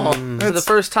 Aw, For the that's-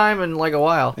 first time in like a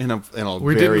while. in a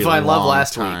We very didn't find love long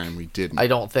last time. We didn't. I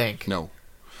don't think. No.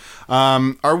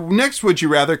 Our next Would You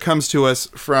Rather comes to us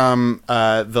from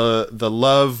the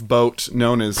love boat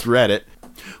known as Reddit.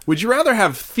 Would you rather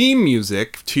have theme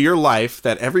music to your life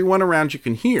that everyone around you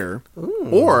can hear,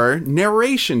 or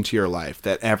narration to your life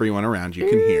that everyone around you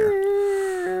can hear?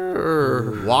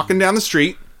 Walking down the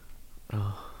street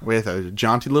with a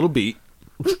jaunty little beat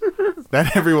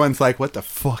that everyone's like, "What the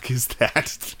fuck is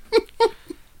that?"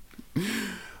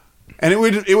 And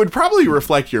it would probably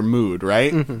reflect your mood,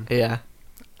 right? Yeah.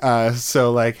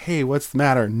 So like, hey, what's the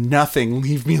matter? Nothing.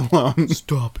 Leave me alone.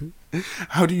 Stop it.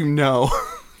 How do you know?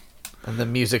 And the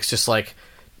music's just like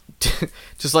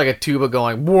a tuba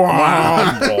going. Whoa.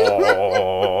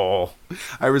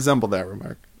 I resemble that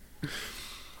remark.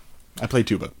 I play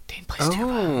tuba. Dane plays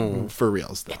tuba. Oh. For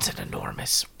reals, though. It's an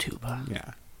enormous tuba.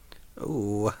 Yeah.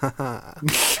 Ooh.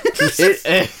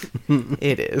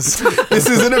 It is. This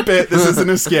isn't a bit. This isn't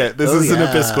a skit. This isn't a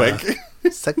yeah. Bisquick.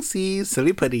 Sexy,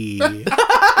 silly putty.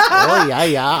 Oh, yeah,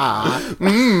 yeah.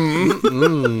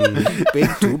 Big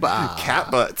tuba. Cat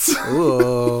butts.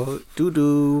 Ooh,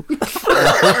 doo-doo. Can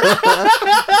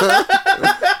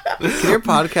your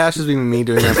podcast just be me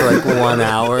doing that for like 1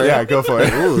 hour? Yeah, go for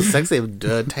it. Ooh, sexy,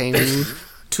 tiny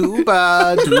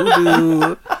tuba,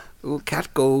 doo-doo. Ooh, cat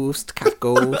ghost.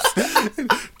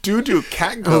 Doo-doo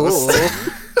cat ghost.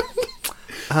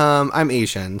 I'm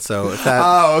Asian, so if that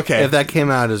Oh, okay. if that came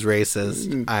out as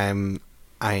racist, I am.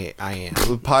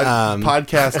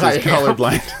 Podcast is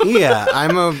colorblind. Yeah,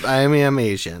 I'm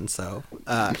Asian, so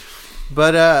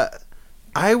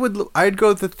I'd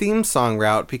go the theme song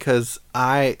route because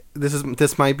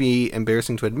this might be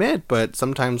embarrassing to admit, but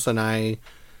sometimes when I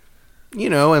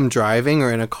am driving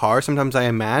or in a car, sometimes I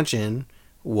imagine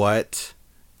what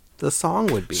the song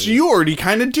would be. So you already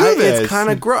kind of do this. It's kind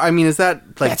of gross. I mean, is that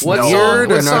like That's weird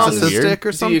weird or What song is narcissistic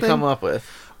or Do something? you come up with?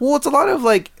 Well, it's a lot of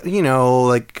like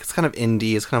it's kind of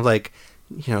indie. It's kind of like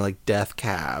like Death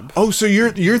Cab. Oh, so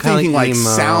you're thinking like emo.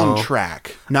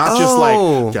 soundtrack, not just Oh.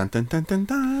 like dun, dun, dun, dun,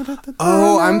 dun, dun, dun,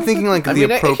 Oh, dun. I'm thinking like I the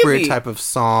mean, it could appropriate be- type of It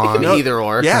song. could be either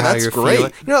or. Yeah, how that's you're great.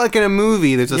 feeling. Like in a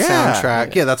movie, there's a Yeah.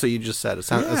 soundtrack. Yeah, that's what you just said. A Yeah.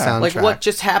 soundtrack. Like what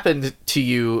just happened to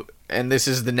you, and this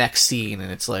is the next scene,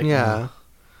 and it's like, Yeah.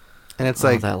 And it's oh,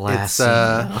 like that last it's scene.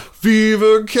 now.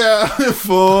 Viva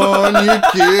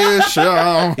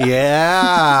Californication.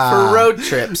 yeah For road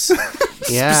trips,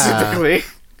 yeah specifically.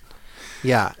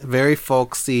 yeah, very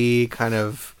folksy kind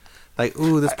of like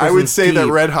ooh this. I would person's say that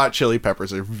deep. Red Hot Chili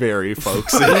Peppers are very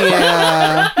folksy.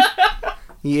 Yeah.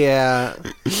 Yeah.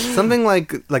 Something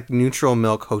like Neutral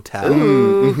Milk Hotel.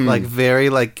 Like very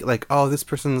like oh this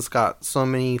person's got so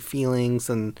many feelings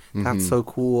and that's so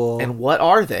cool. And what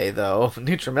are they though?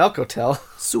 Nutrimilk Hotel. What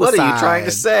Suicide. are you trying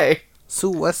to say?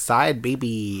 Suicide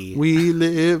baby. We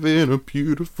live in a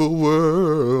beautiful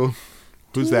world.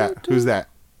 Who's that? Who's that?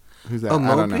 Who's that? Oh,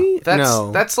 I don't know. Moby? That's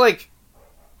no. that's like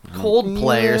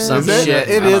Coldplay or some Is it? shit.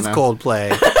 It I don't is know.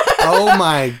 Coldplay. Oh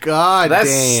my god, That's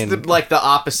Dane. like the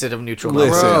opposite of neutral.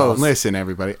 Listen, Gross. listen,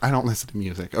 everybody. I don't listen to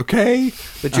music, okay?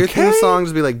 But your Okay? theme songs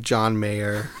would be like John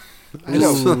Mayer. I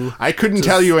know. I couldn't just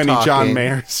tell you any John talking.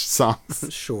 Mayer songs.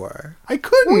 Sure. I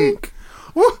couldn't.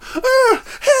 Well,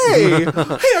 hey,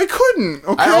 I couldn't.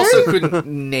 Okay. I also couldn't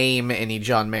name any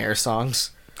John Mayer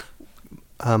songs.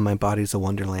 My Body's a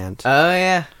Wonderland. Oh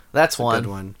yeah, that's Good one.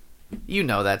 one. You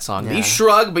know that song. Yeah. You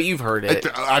shrug, but you've heard it.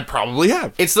 I probably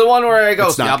have. It's the one where it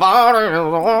goes, It's not.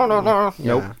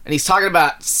 Nope. and he's talking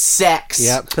about sex.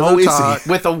 Yep. Pillow is he? talk.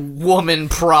 With a woman,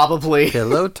 probably.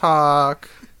 Pillow talk.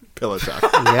 Pillow talk.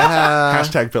 Yeah.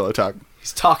 Hashtag pillow talk.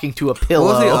 He's talking to a pillow.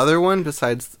 What was the other one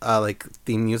besides like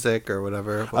theme music or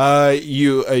whatever?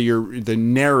 You're the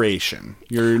narration.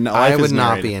 Your life I would is not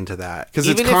narrated. be into that. Because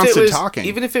it's Even if constant it was, talking.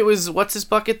 Even if it was, what's his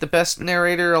bucket, the best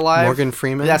narrator alive? Morgan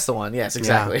Freeman. That's the one. Yes,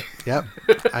 exactly. Yeah.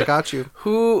 Yep. I got you.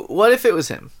 What if it was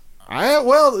him? I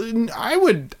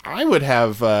would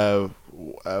have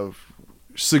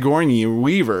Sigourney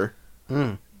Weaver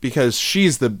because she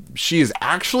is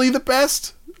actually the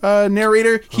best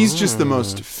narrator. He's just the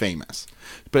most famous,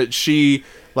 but she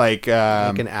Like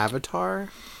an avatar.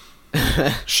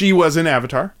 she was in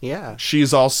Avatar. Yeah.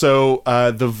 She's also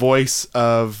the voice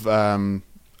of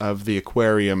the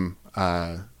aquarium.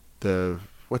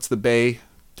 What's the bay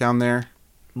down there?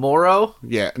 Moro?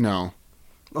 Yeah, no,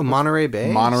 Oh, Monterey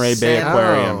Bay. Monterey Bay San-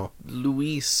 Aquarium. Oh,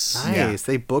 Luis. nice. Yeah.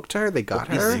 They booked her. They got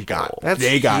her.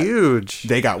 They got huge.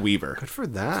 They got Weaver. Good for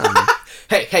them.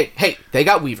 Hey, they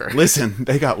got Weaver. Listen,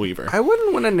 they got Weaver. I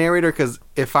wouldn't want a narrator because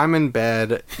if I'm in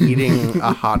bed eating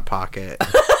a Hot Pocket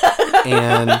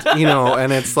and,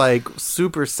 and it's like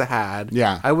super sad.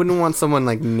 Yeah. I wouldn't want someone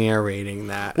like narrating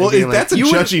that. Well, and being if that's a "You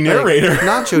would- judgy narrator." Like,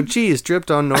 nacho cheese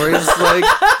dripped on Nori's like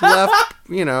left,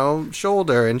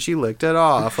 shoulder and she licked it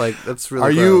off. Like, that's really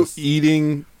Are gross. you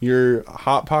eating your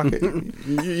Hot Pocket?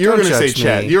 You were Don't going to say judge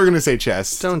chest. me. You were going to say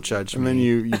chest. Don't judge And me. then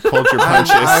you pulled your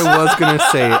punches.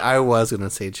 I was gonna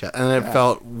say chest, and it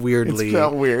felt weirdly It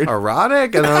felt weird.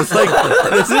 erotic, and I was like,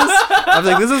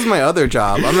 this is my other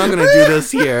job. I'm not gonna do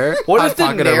this here. What Hot if the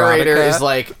Pocket narrator erotica. is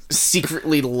like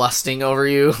secretly lusting over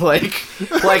you? Like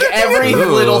every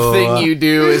little thing you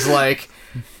do is like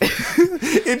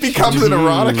It becomes an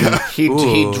erotica. he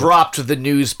Ooh. dropped the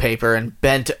newspaper and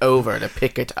bent over to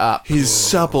pick it up. His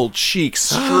supple cheeks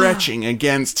stretching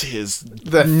against his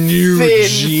The new thin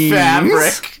jeans.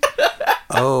 fabric.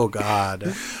 Oh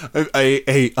God,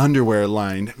 A underwear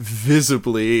line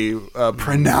visibly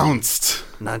pronounced.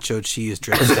 nacho cheese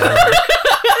drips down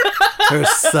her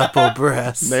supple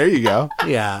breasts. There you go.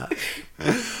 Yeah.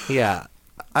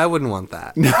 I wouldn't want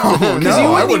that. No, Because you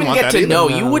I wouldn't even wouldn't want get that to either. know.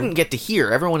 You wouldn't get to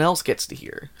hear. Everyone else gets to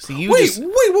hear. So you Wait, just...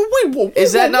 wait.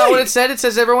 Is that not what it said? It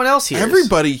says everyone else hears.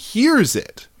 Everybody hears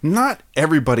it. Not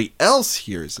everybody else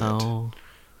hears it. Oh.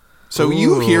 So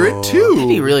you hear it too. It'd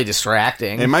be really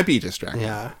distracting. It might be distracting.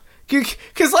 Yeah.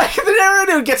 Because, like, the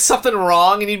narrator would get something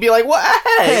wrong, and you'd be like, "What?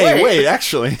 Hey, wait,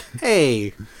 actually.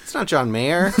 Hey, it's not John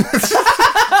Mayer.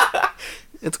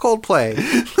 It's Coldplay.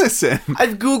 Listen.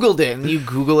 I've Googled it, and you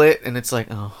Google it, and it's like,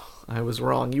 oh, I was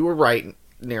wrong. You were right,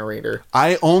 narrator.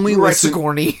 I only You were right, listen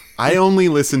Sigourney. I only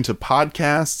listen to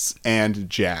podcasts and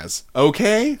jazz.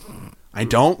 Okay? I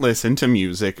don't listen to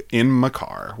music in my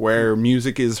car where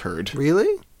music is heard.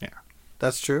 Really? Yeah.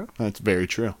 That's true? That's very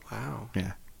true. Wow.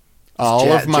 Yeah.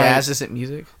 All of my Jazz isn't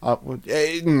music? popular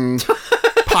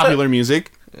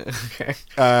music. Okay.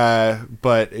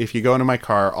 But if you go into my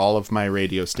car, all of my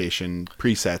radio station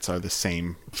presets are the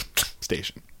same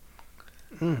station.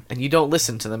 And you don't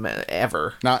listen to them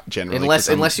ever. Not generally. 'cause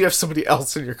Unless you have somebody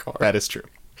else in your car. that is true.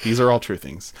 These are all true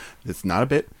things. It's not a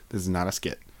bit. This is not a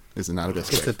skit. This is not a It's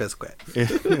a biscuit.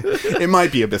 biscuit. It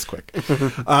might be a bisquick.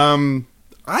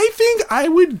 I think I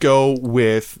would go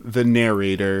with the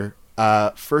narrator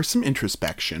for some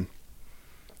introspection.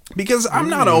 Because I'm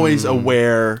not always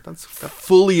aware, That's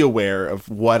fully aware of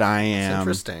what I am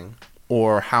interesting.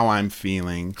 or how I'm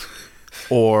feeling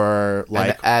or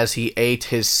like And as he ate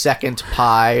his second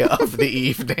pie of the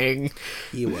evening.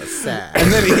 He was sad.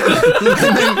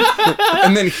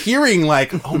 and then hearing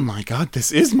like, oh my god,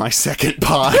 this is my second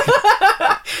pie.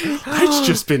 I've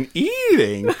just been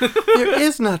eating. There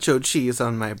is nacho cheese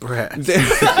on my bread.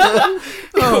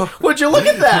 Would you look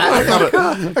at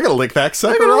that? I gotta lick that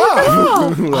sucker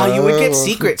off. Oh, you would get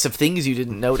secrets of things you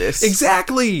didn't notice.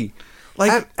 Exactly.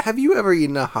 Like, Have you ever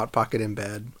eaten a Hot Pocket in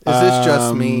bed? Is this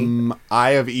just me?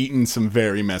 I have eaten some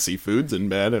very messy foods in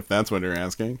bed, if that's what you're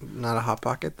asking. Not a Hot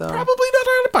Pocket, though? Probably not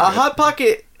a A pocket. Hot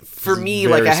Pocket, for me,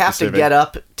 very like, I have specific. to get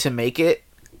up to make it.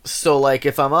 So, like,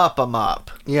 if I'm up, I'm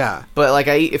up. Yeah. But like,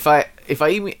 if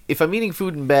I'm eating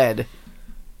food in bed,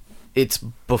 it's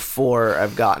before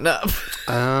I've gotten up.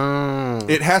 Oh.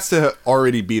 It has to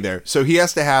already be there. So he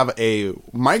has to have a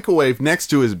microwave next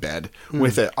to his bed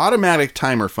with an automatic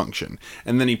timer function.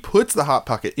 And then he puts the Hot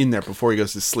Pocket in there before he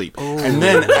goes to sleep. And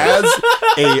then as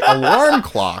a alarm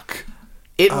clock...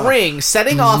 It rings,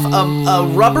 setting off a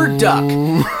rubber duck.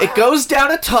 It goes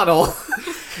down a tunnel.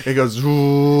 It goes... Beep,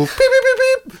 beep,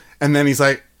 beep, beep. And then he's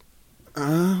like...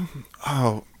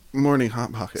 morning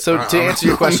Hot Pocket. So to answer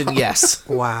your question, yes.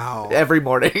 Wow. Every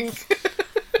morning.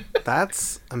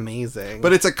 That's amazing.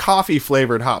 But it's a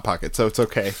coffee-flavored Hot Pocket, so it's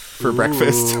okay for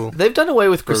breakfast. Ooh. They've done away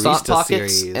with croissant Barista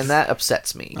pockets, series. and that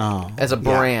upsets me. Oh. As a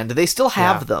brand. They still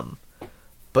have Yeah. them,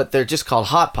 but they're just called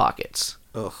Hot Pockets.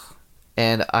 Ugh.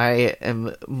 And I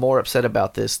am more upset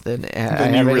about this than I have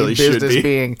you any really should business be.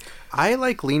 being. I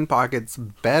like Lean Pockets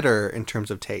better in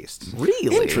terms of taste.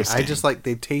 Really? Interesting. I just like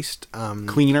they taste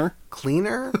Cleaner?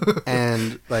 cleaner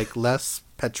and like less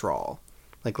petrol,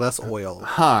 like less oil,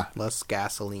 Huh. less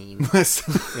gasoline. Less-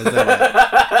 So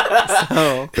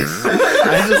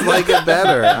I just like it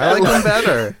better. I like them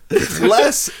better.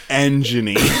 less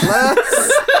engine-y.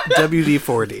 Less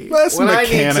WD-40. Less When I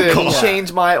mechanical. need to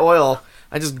change my oil,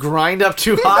 I just grind up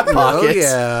 2 Hot Oh Pockets.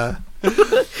 yeah.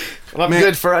 I'm Man.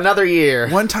 good for another year.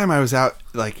 One time I was out,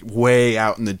 like, way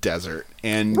out in the desert.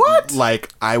 And, What?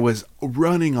 like, I was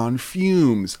running on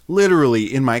fumes,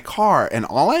 literally, in my car. And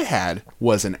all I had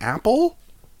was an apple,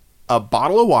 a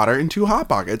bottle of water, and 2 Hot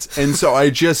Pockets. And so I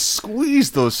just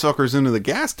squeezed those suckers into the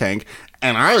gas tank,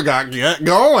 and I got get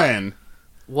going.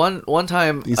 One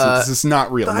time, This is not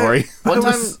real, Lori.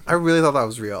 I really thought that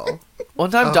was real.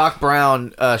 Doc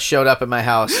Brown showed up at my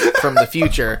house from the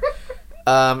future,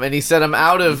 and he said, "I'm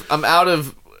out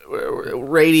of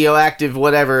radioactive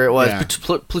whatever it was, Yeah.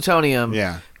 plutonium.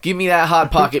 Yeah. Give me that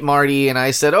Hot Pocket, Marty." And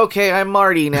I said, "Okay, I'm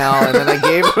Marty now." And then I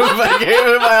gave him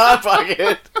my Hot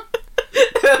Pocket.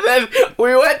 And then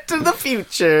we went to the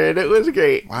future, and it was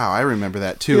great. Wow, I remember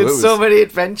that, too. We It had was so many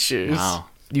adventures. Wow.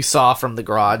 You saw from the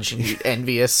garage, and you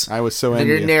envious. I was so And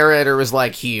your envious. narrator was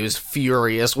like, he was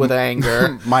furious with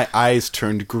anger. My eyes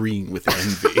turned green with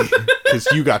envy because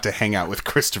you got to hang out with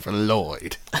Christopher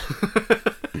Lloyd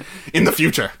in the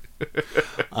future.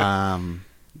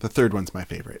 The third one's my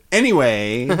favorite.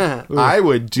 Anyway, I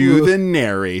would do the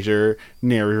narrator.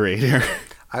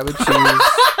 I would choose.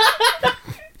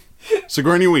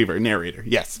 Sigourney Weaver, narrator.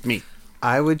 Yes, me.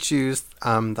 I would choose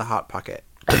the Hot Pocket.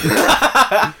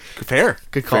 Fair.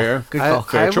 Good call. Fair. Good call.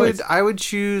 Fair choice. I would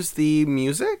choose the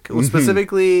music, well,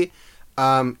 specifically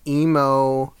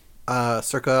emo,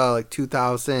 circa like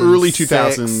 2000, Early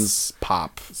 2000s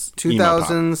pop. 2000s emo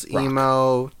pop rock.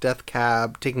 emo, Death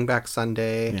Cab, Taking Back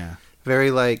Sunday. Yeah.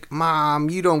 Very like, Mom,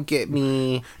 you don't get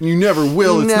me. You never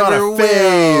will. You It's not never a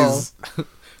phase.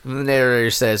 And the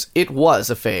narrator says, it was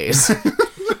a phase.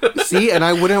 See, and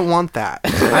I wouldn't want that.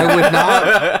 I would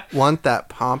not want that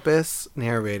pompous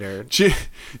narrator.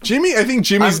 Jimmy, I think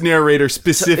Jimmy's narrator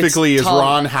specifically is Tom-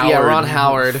 Ron Howard. yeah, Ron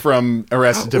Howard. from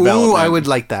Arrested Development. Ooh, I would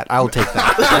like that. I'll take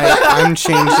that. I'm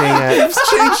changing it.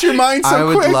 Change your mind so I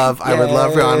would quick. love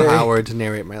Ron Howard to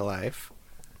narrate my life.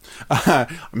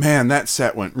 Man, that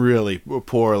set went really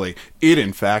poorly. It,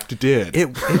 in fact, did.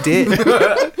 It did.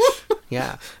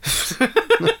 Yeah.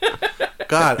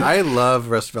 God, I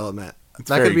love Arrested Development. That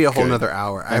very could be a whole good. nother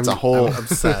hour. That's I'm a whole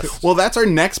obsessed. Well, that's our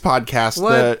next podcast,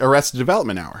 What? the Arrested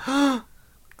Development Hour.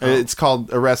 It's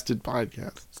called Arrested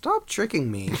Podcast. Stop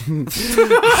tricking me.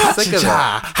 Sick of it.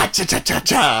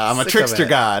 I'm a Sick trickster of it.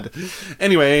 god.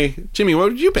 Anyway, Jimmy, what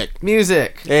did you pick?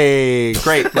 Music. Hey,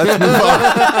 great. Let's move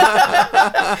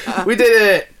on. We did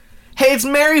it. Hey, it's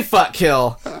Mary Fuck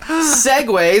Kill.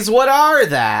 Segways, what are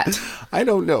that? I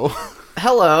don't know.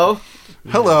 Hello.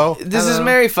 Hello. This is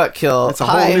Mary Fuck Kill. It's a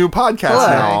Hi. whole new podcast Hello.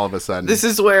 now all of a sudden. This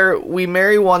is where we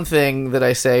marry one thing that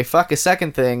I say, fuck a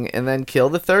second thing, and then kill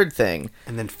the third thing.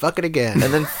 And then fuck it again.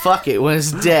 And then fuck it when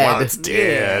it's dead. While it's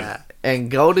dead. Yeah.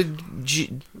 And go to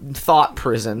thought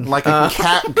prison. Like a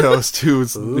cat ghost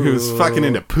who's fucking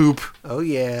into poop. Oh,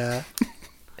 yeah.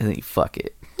 And then you fuck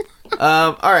it.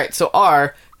 Alright, so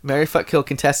our Marry Fuck Kill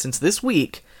contestants this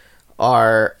week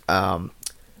are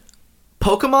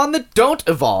Pokemon that don't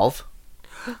evolve,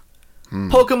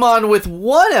 Pokemon with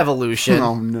one evolution,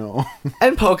 Oh no.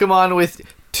 and Pokemon with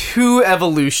 2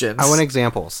 evolutions. I want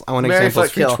examples. I want Marry, examples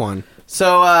fuck, for each kill. one.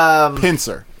 So,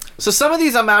 Pinsir. so some of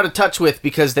these I'm out of touch with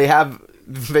because they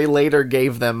later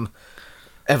gave them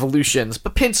evolutions.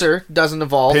 But Pinsir doesn't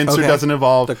evolve. Pinsir Okay. doesn't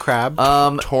evolve. The crab.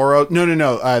 Toro.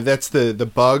 No. That's the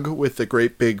bug with the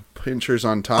great big pinchers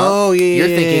on top. oh, yeah, You're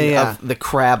yeah, thinking yeah. of the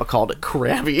crab. I called it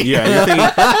Krabby. Yeah, you're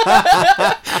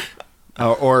thinking.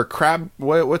 Or crab.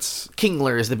 What's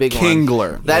Kingler is the big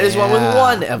Kingler? one. That is one with Yeah.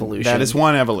 one evolution. That is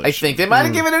one evolution. I think they might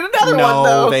have given it another no, one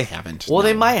though. they haven't. Well,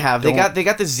 they No. might have. They Don't-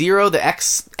 got the Zero, the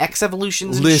X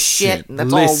evolutions and shit. And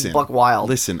that's all buck wild.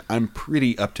 Listen, I'm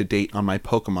pretty up to date on my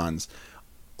Pokemons.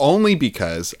 Only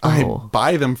because I Oh.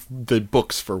 buy the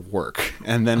books for work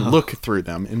and then look through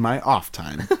them in my off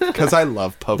time because I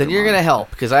love Pokemon. Then you're gonna help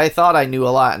because I thought I knew a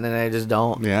lot and then I just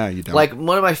don't. Yeah, you don't. Like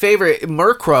one of my favorite,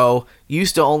 Murkrow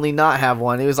used to only not have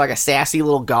one. It was like a sassy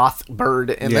little goth bird,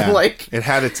 and yeah, then like, it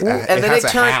had its. and then it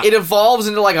turned, it evolves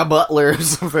into like a butler or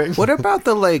something. What about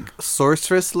the like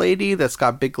sorceress lady that's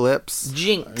got big lips?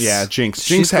 Jinx? Yeah, Jinx.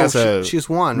 She's Jinx has cool. a. She's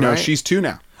one, No, right? she's two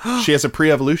now. She has a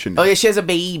pre-evolution. Oh yeah, she has a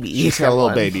baby. She's got a little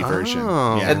One. baby version.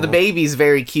 Oh. Yeah. And the baby's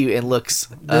very cute and looks.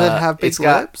 Does it have big it's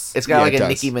got, lips? It's got Yeah, like it a does.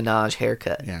 Nicki Minaj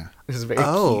haircut. Yeah. It's very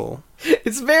Oh, cute.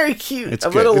 It's very cute. It's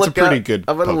I'm good. gonna It's a look pretty up, good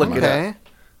I'm gonna look Pokemon. it up okay.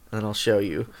 and I'll show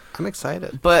you. I'm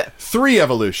excited. But 3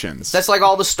 evolutions. that's like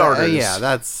all the starters. Yeah,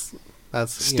 that's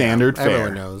Standard fare.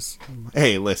 Everyone knows.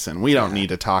 Hey, listen, we don't need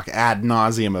to talk ad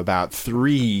nauseum about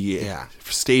 3 Yeah.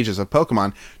 stages of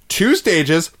Pokemon. 2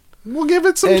 stages, we'll give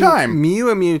it some And time. Mew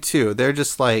and Mewtwo, they're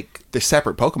just like, They're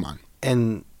separate Pokemon.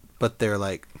 but they're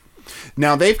like,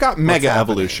 Now, they've got Mega happening?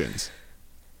 Evolutions.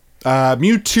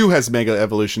 Mewtwo has Mega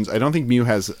Evolutions. I don't think Mew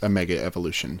has a Mega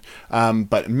Evolution.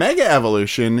 But Mega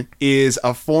Evolution is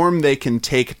a form they can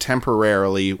take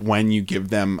temporarily when you give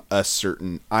them a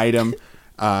certain item.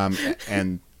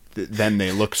 And then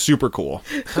they look super cool.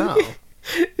 oh,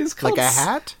 It's called like a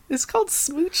hat? It's called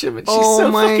Smooch Him, and she's Oh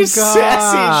so my fucking God.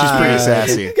 sassy. She's pretty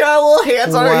sassy. She's got little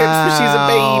hands on her hips, but she's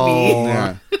a Wow. baby.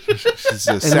 Yeah. She's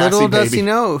a And sassy little does baby. he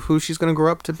know who she's going to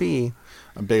grow up to be.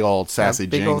 A big old sassy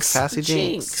Big old Jinx. sassy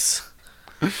Jinx.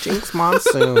 Jinx. Jinx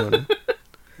Monsoon.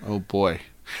 Oh boy.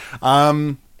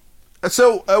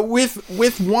 So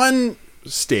with one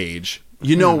stage,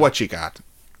 you know what you got.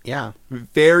 Yeah.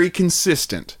 Very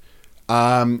consistent.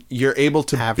 You're able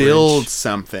to Average. build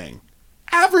something.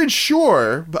 Average,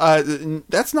 sure.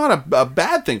 That's not a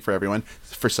bad thing for everyone.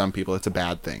 For some people, it's a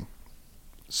bad thing.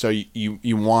 So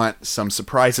you want some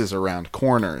surprises around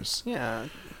corners. Yeah.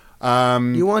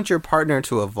 You want your partner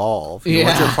to evolve. You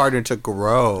want Yeah. your partner to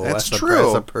grow That's as true.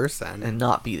 as a person. And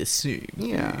not be the same.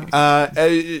 Yeah.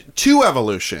 2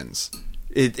 evolutions.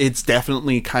 It's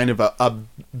definitely kind of a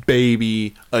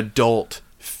baby adult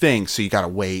thing. So you gotta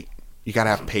wait. You gotta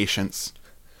have patience.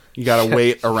 You gotta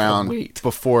wait around Wait.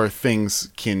 before things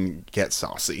can get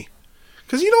saucy.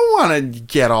 Because you don't want to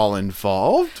get all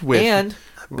involved with And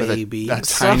with Baby. a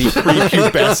tiny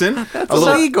prepubescent, That's a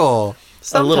little illegal.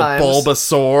 a little sometimes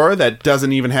Bulbasaur that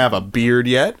doesn't even have a beard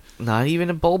yet. not even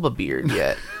a Bulba beard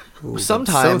yet. that's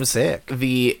Sometimes so thick.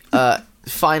 the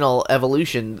final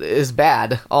evolution is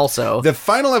bad. Also, The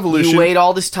final evolution. you wait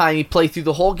all this time, you play through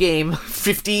the whole game,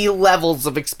 50 levels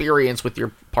of experience with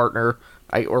your partner,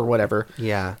 or whatever.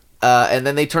 Yeah. And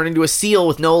then they turn into a seal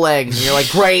with no legs, and you're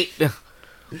like,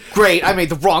 great, I made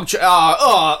the wrong choice.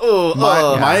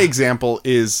 My example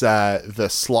is the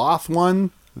sloth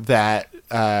one that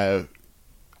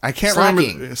I can't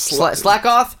Slacking. remember.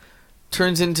 Slackoth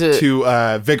turns into To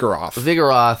Vigoroth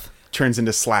Vigoroth. turns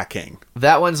into Slacking.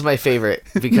 That one's my favorite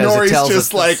because Nori's it tells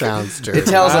just a, like Sounds dirty. it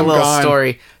tells a I'm little gone.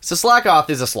 story. So Slackoth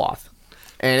is a sloth,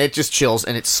 and it just chills,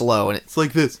 and it's slow, and It's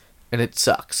like this. it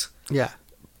sucks. Yeah.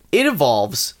 It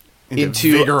evolves Into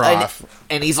into Vigoroth.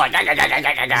 and he's like,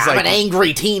 I'm an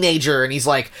angry teenager, and he's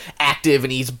like active,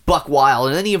 and he's buck wild,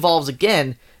 and then he evolves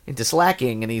again into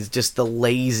Slacking, and he's just the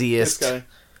laziest.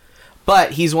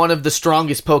 But he's one of the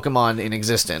strongest Pokemon in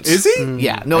existence. Is he?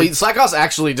 Yeah. No, Slackoth's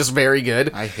actually just very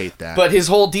good. I hate that. But his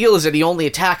whole deal is that he only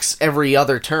attacks every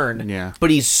other turn. Yeah. But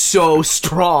he's so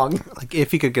strong. Like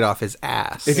if he could get off his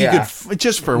ass. if Yeah. you could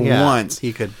just for Yeah, once.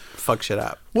 he could fuck shit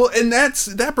up. Well, and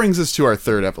that brings us to our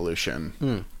third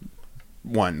evolution.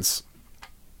 Ones.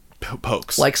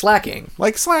 Pokes. Like Slacking.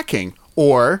 Like Slacking.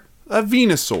 Or a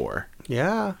Venusaur.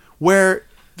 Yeah. Where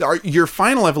your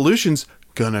final evolution's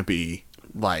gonna be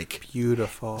like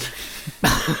Beautiful.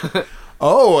 a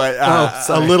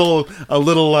sorry. little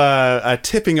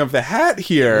tipping of the hat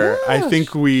here. I think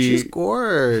She's we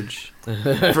gorge.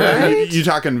 you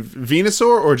talking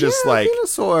Venusaur or just Yeah, like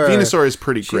Venusaur. Venusaur is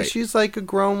pretty great. She's like a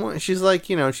grown one. She's like,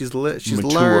 she's Mature.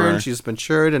 learned, she's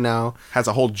matured, and now, Has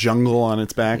a whole jungle on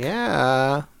its back.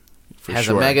 yeah. For Has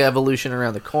sure. a Mega Evolution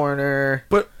around the corner.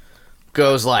 But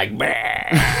Goes like, "Bah."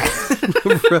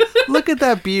 Look at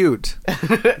that beaut.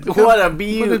 What a What a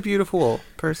beaut. beautiful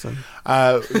person.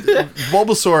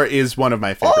 Bulbasaur is one of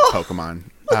my favorite Pokemon.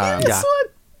 Yeah.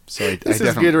 So I This is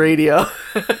definitely good radio.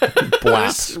 blap.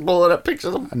 Just pulling up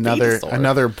pictures of another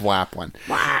Venusaur. blap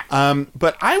one.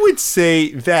 But I would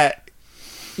say that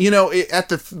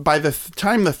by the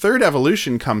time the third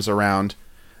evolution comes around,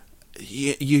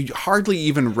 you hardly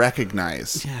even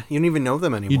recognize. Yeah, you don't even know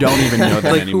them anymore. You don't even know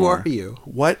them like, anymore. who are you?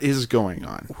 What is going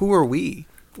on? Who are we?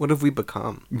 What have we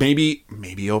become? Maybe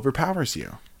overpowers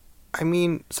you. I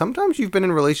mean, sometimes you've been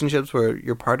in relationships where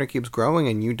your partner keeps growing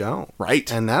and you don't.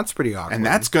 Right. And that's pretty awkward. And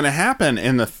that's going to happen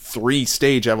in the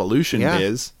 3-stage evolution Yeah.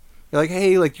 biz. You're like,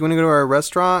 hey, like, you want to go to our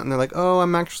restaurant? And they're like, oh, I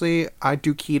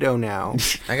do keto now.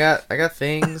 I got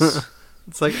things.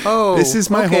 It's like, oh, This is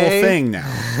my whole okay. thing now.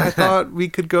 I thought we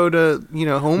could go to,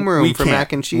 homeroom We for can't.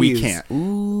 mac and cheese. We can't.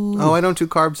 Oh, I don't do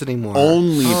carbs anymore.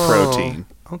 Only Oh, protein.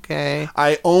 Okay.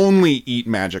 I only eat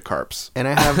Magikarps. And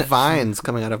I have vines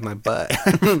coming out of my butt.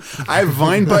 I have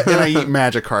Vine Butt and I eat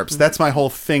Magikarps. That's my whole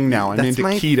thing now. I'm That's into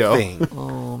my keto. thing.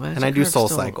 Oh man. And I do Soul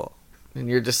Cycle. And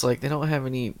you're just like, they don't have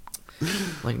any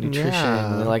like nutrition.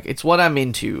 Yeah. And they're like, it's what I'm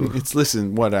into. It's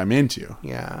what I'm into.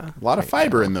 Yeah. A lot of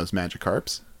fiber in those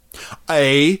Magikarps.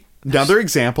 Another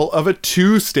example of a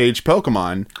 2-stage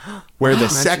Pokemon where the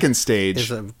second stage It's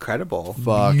incredible.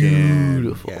 fucking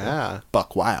Beautiful. Yeah.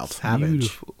 buck wild. Savage.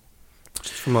 Beautiful.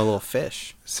 Just from a little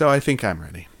fish. So I think I'm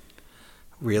ready.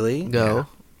 Really? Go.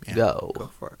 Yeah. Go. Go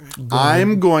for it.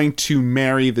 I'm going to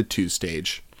marry the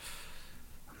 2-stage.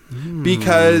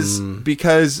 Because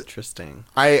Interesting.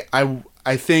 I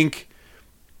think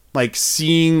like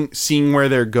seeing where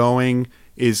they're going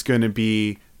is going to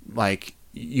be like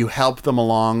you help them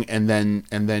along and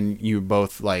then you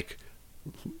both like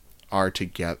are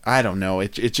together. I don't know.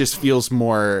 It just feels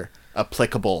more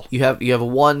applicable. You have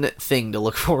one thing to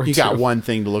look forward to. You got one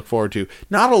thing to look forward to.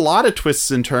 Not a lot of twists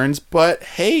and turns, but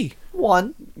hey,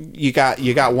 One. you got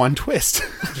one twist.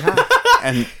 Yeah.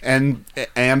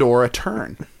 and or a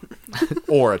turn.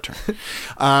 Or a turn.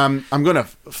 I'm gonna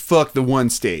fuck the 1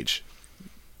 stage.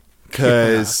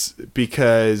 Because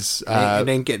it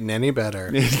ain't getting any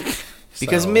better.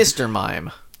 Because So- Mr.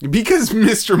 Mime. because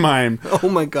Mr. Mime Oh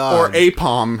my god. or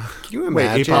Apom. Can you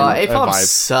imagine? Apom vibe.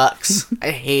 sucks.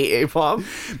 I hate Apom.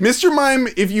 Mr. Mime,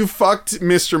 if you fucked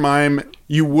Mr. Mime,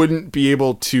 you wouldn't be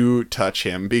able to touch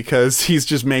him because he's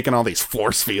just making all these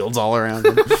force fields all around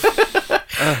him.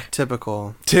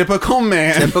 Typical. Typical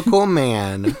man. Typical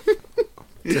man.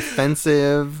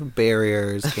 Defensive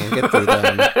barriers. Can't get through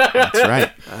them. That's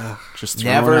right. Just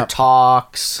throwing Never up.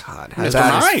 talks. God, Mr.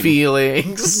 About Mime. his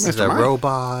feelings. He's a Mime.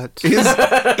 robot.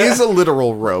 is a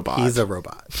literal robot. He's a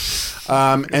robot.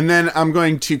 And then I'm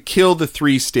going to kill the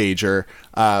 3-stager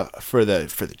for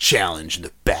the challenge and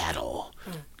the battle.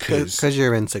 Because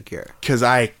you're insecure. Because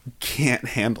I can't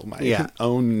handle my Yeah.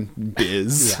 own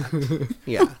biz.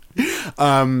 Yeah.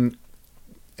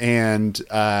 And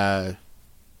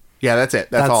yeah, that's it.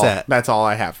 That's all. it. That's all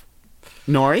I have.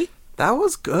 Nori? That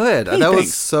was good. Hey, that was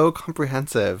thanks. so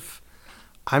comprehensive.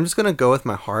 I'm just gonna go with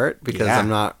my heart because Yeah. I'm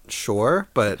not sure,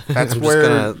 but That's I'm where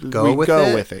just gonna we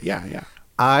go with it. Yeah, yeah.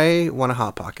 I want a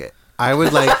hot pocket. I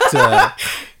would like to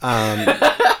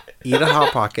eat a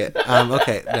hot pocket.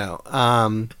 Okay, no.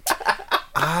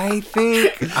 I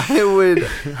think I would.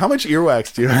 How much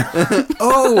earwax do you have?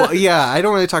 Oh yeah, I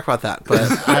don't really talk about that, but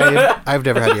I've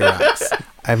never had earwax.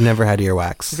 I've never had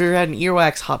earwax. Have you ever had an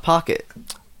earwax hot pocket?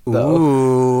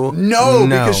 Ooh, No,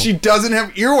 because she doesn't have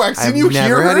earwax. Didn't I've you never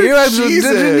hear had her? earwax.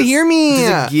 Jesus. Didn't hear me.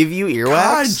 Does it give you earwax?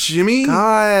 God, Jimmy.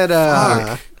 God,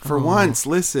 Fuck. For once,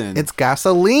 listen. it's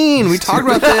gasoline. We talked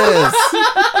about this.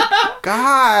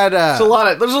 God, There's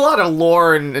a lot of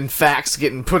lore and facts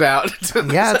getting put out.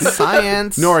 yeah, it's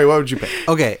science. Nori, what would you pick?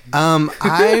 Okay,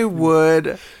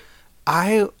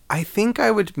 I think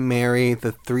I would marry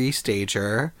the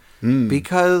 3-stager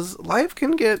because life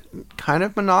can get kind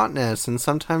of monotonous and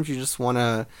sometimes you just want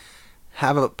to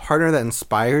have a partner that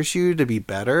inspires you to be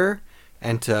better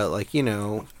and to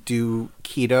do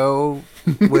keto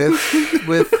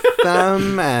with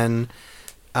them and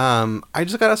I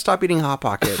just gotta stop eating Hot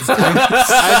Pockets.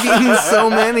 I've eaten so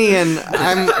many, and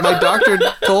my doctor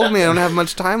told me I don't have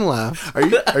much time left.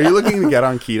 Are you looking to get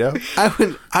on keto?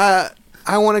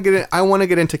 I want to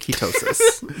get into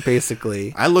ketosis,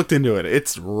 basically. I looked into it.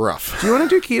 It's rough. Do you want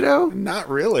to do keto? Not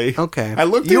really. Okay. I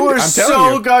looked. You were I'm so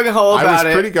telling you, gung ho about I was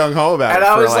it. pretty gung ho about And it.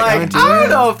 I for was like, I don't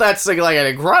know if that's like an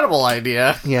incredible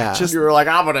idea. Yeah. You were like,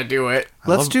 I'm gonna do it.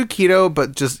 Let's do keto,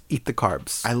 but just eat the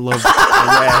carbs. I love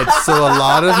bread. So a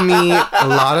lot of meat, a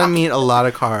lot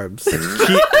of carbs.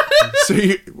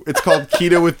 It's called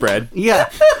keto with bread. Yeah.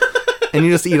 And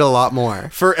you just eat a lot more.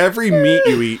 For every meat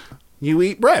you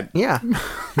eat bread. Yeah.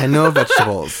 And no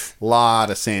vegetables. Lot of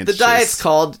The sandwiches. diet's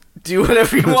called do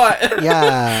whatever you want.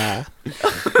 Yeah.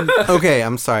 Okay,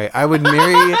 I'm sorry. I would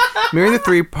marry the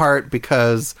 3-part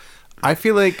because I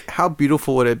feel like how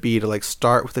beautiful would it be to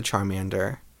start with a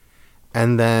Charmander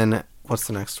and then what's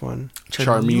the next one?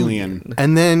 Charmeleon.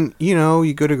 And then,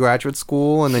 you go to graduate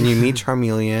school and then you meet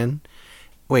Charmeleon.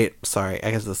 Wait, sorry.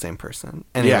 I guess it's the same person.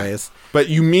 Anyways. Yeah. But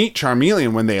you meet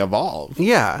Charmeleon when they evolve.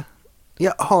 Yeah.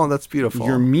 Yeah. Oh, that's beautiful.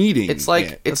 You're meeting It's like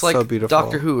it. it's That's like so beautiful.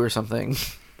 Doctor Who or something.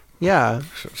 Yeah.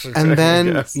 And then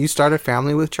Yes. you start a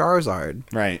family with Charizard,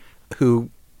 Right. who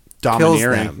kills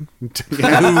Domineering. them,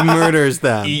 who murders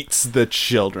them. Eats the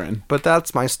children. But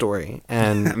that's my story,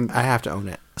 and I have to own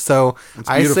it. So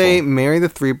I beautiful. say marry the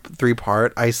three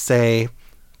part. I say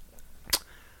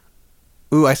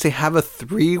have a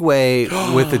 3-way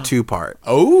with a 2-part.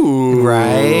 Oh.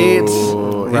 Right?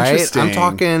 Right? Interesting. I'm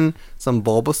talking some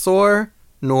Bulbasaur,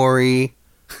 Nori.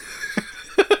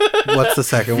 What's the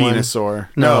second one? Venusaur.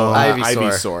 No,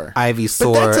 Ivysaur.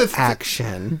 Ivysaur But that's a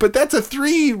action. But that's a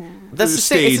 3 That's the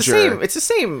same. It's the same. It's the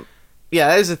same. Yeah,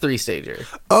 that is a 3-stager.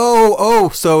 Oh,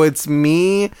 so it's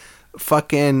me,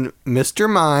 fucking Mr.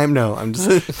 Mime. No, I'm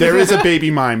just... There is a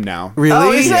baby mime now. Really?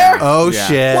 Oh, is there? Oh, Yeah.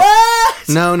 shit. What?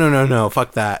 No.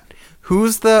 Fuck that.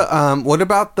 Who's the what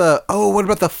about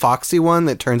the Foxy one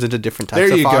that turns into different types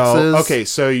There you of foxes? go. Okay,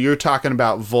 so you're talking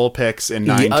about Vulpix and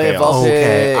Ninetales. yeah, Vulpix.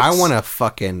 Okay, I Vulpix. want a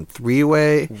fucking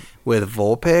 3-way with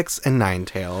Vulpix and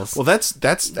Ninetales. Well,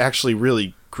 that's actually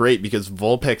really great because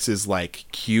Vulpix is like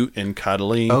cute and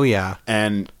cuddly. Oh, yeah.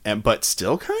 And but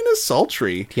still kind of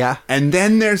sultry. Yeah. And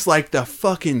then there's like the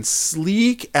fucking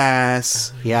sleek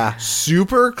ass, Yeah.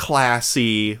 super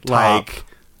classy, like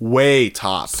way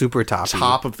top, Super toppy.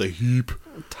 top of the heap.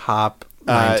 Top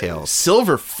Uh, Ninetales.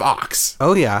 Silver Fox.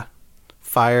 Oh, yeah.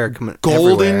 Fire coming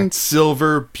Golden, everywhere.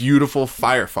 silver, beautiful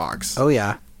Firefox Oh,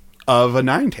 yeah. of a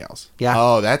Ninetales. Yeah.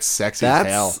 Oh, that's sexy as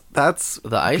hell. That's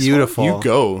The ice beautiful. You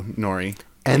go, Nori.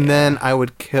 And then I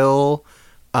would kill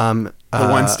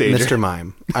one-stager. Mr.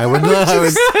 Mime. I'm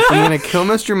gonna kill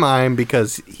Mr. Mime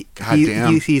because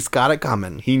Goddamn. he's got it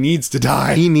coming. He needs to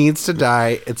die. He needs to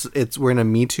die. It's we're in a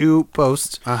Me Too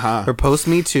post or post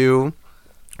Me Too.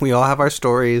 We all have our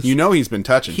stories. You know he's been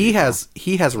touching. He has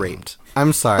raped.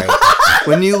 I'm sorry.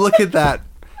 When you look at that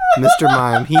Mr.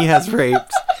 Mime, he has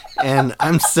raped, and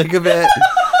I'm sick of it.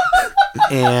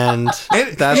 And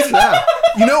that's that.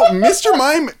 You know,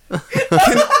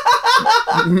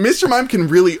 Mr. Mime can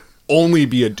really only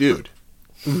be a dude.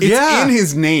 It's Yeah. in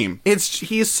his name.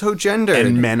 He's so gendered.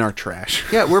 And men are trash.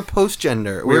 Yeah, we're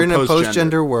post-gender. We're in a post-gender.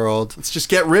 post-gender world. Let's just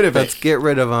get rid of Let's it. get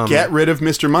rid of him. Get rid of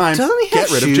Mr. Mime. Doesn't he have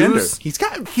get rid shoes? of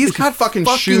gender. He's got fucking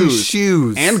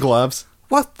shoes. And gloves.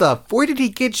 What the? Where did he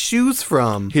get shoes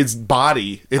from? His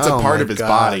body. It's a Oh part my of his God.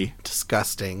 body.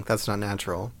 Disgusting. That's not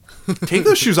natural. Take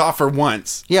those shoes off for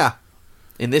once. Yeah.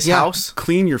 In this Yeah. house?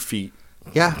 Clean your feet,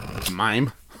 Yeah.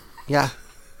 mime. Yeah.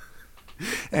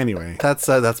 Anyway, That's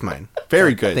mine.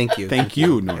 very good. Thank you. Thank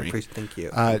you, I Nori. appreciate- Thank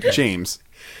you. James.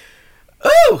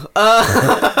 Ooh!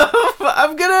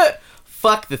 I'm gonna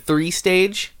fuck the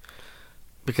 3-stage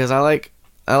because I like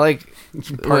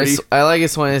Party. I like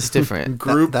it when it's different.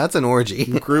 Group That's an orgy.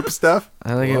 group stuff.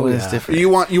 I like it when it's yeah. different. You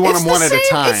want them one at a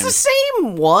time. It's the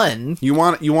same one You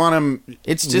want them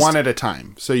It's just- one at a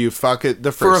time. So you fuck it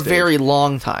the first for a stage, very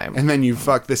long time. and then you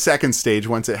fuck the second stage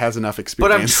once it has enough But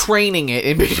experience. I'm training it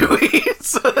in between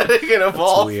so that it can That's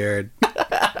evolve. weird.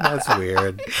 That's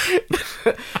weird.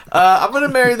 I'm gonna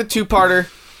marry the 2-parter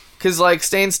because like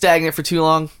staying stagnant for too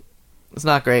long, it's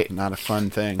not great. Not a fun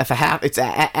thing. If it's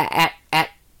at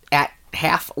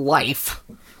half life,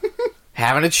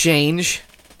 having to change.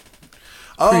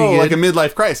 Oh, pretty like a good.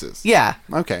 midlife crisis. Yeah.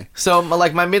 Okay. So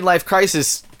like my midlife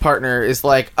crisis partner is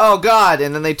like, oh god,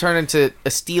 and then they turn into a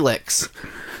Steelix,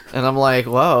 and I'm like,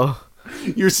 whoa.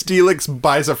 Your Steelix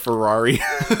buys a Ferrari.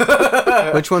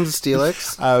 Which one's a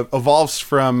Steelix? Evolves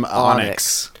from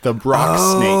Onyx, the rock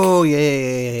snake. Oh yeah.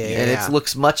 And it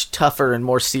looks much tougher and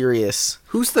more serious.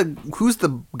 Who's the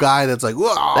guy that's like?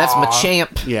 Whoa. That's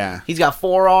Machamp. Yeah. He's got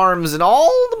 4 arms and all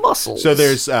the muscles. So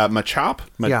there's Machop,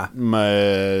 Yeah.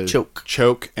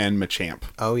 Choke, and Machamp.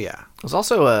 Oh yeah. There's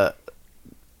also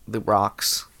the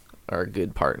Rocks are a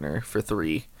good partner for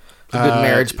 3. A good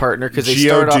marriage partner because they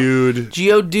start off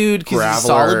Geodude because he's a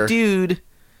solid dude.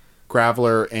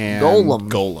 Graveler and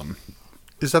Golem.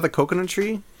 Is that the coconut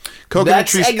tree? Coconut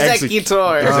That's Tree's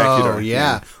Executor. Executor. Oh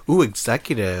yeah. Ooh,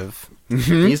 executive.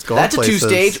 He's going That's a places.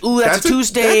 2-stage. Ooh, that's a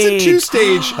 2-stage. That's a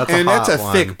 2-stage, That's a and that's a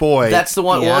hot thick one. boy. That's the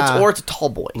one. Yeah. Or it's a tall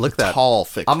boy. Look that. tall,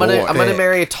 thick I'm boy. gonna Thick.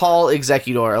 marry a tall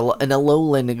Executor, an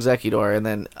Alolan Executor, and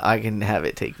then I can have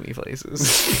it take me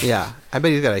places. Yeah, I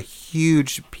bet he's got a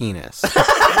huge penis.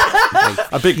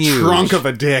 a big huge. trunk of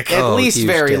a dick. At Oh, least huge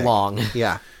very dick. long.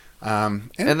 Yeah. And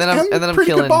then I'm pretty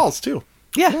killing good balls too.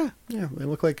 Yeah, Yeah, they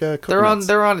look like coconuts.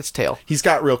 they're on its tail. He's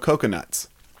got real coconuts.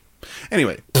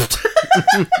 Anyway,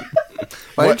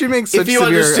 Why Why did you make such you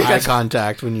severe understand- eye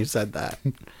contact when you said that?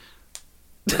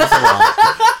 That's a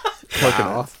lot.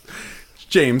 Coconuts.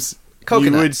 James,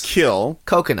 Coconuts. Coconuts.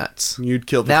 Coconuts. You'd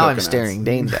kill the Now coconuts. I'm staring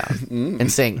Dane down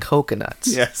and saying coconuts.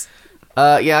 Yes.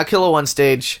 Yeah, I'll kill a one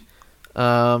stage.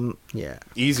 Yeah.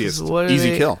 Easiest. What are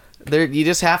Easy they- kill. You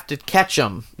just have to catch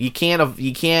them. You can't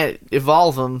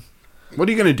evolve them. What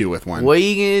are you going to do with one? What are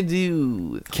you gonna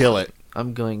do? Kill it.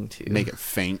 I'm going to Make it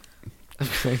faint. I'm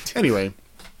going to. Anyway,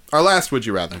 our last Would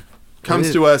You Rather comes What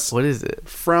is- to us What is it?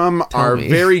 from Tell our me.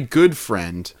 very good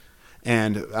friend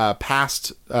and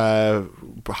past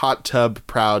hot tub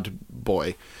proud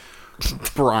boy,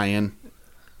 Brian.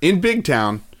 In Big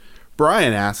Town,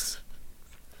 Brian asks,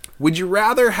 would you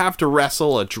rather have to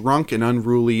wrestle a drunk and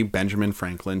unruly Benjamin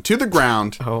Franklin to the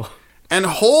ground Oh, and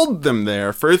hold them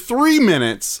there for 3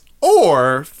 minutes,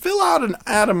 or fill out an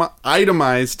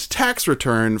itemized tax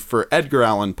return for Edgar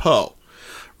Allan Poe?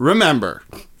 Remember,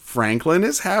 Franklin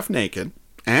is half naked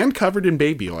and covered in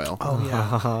baby oil. Oh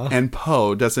yeah. And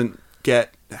Poe doesn't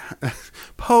get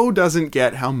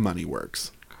how money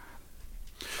works.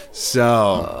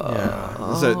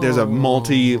 So there's a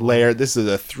multi-layer. This is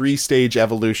a 3-stage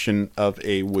evolution of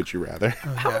a Would You Rather.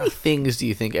 how many things do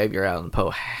you think Edgar Allan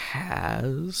Poe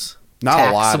has? Not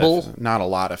Taxable? a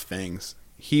lot of things.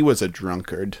 He was a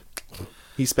drunkard.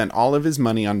 He spent all of his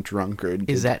money on drunkard.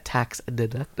 Is that tax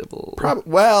deductible?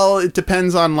 Well, it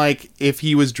depends on like if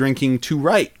he was drinking to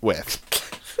write with.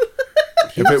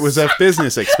 If it was a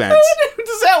business expense.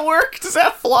 Does that work? Does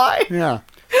that fly? Yeah.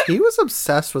 He was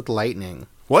obsessed with lightning.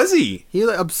 Was he? He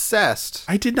like, obsessed.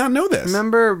 I did not know this.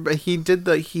 Remember, he did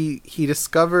he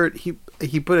discovered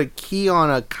he put a key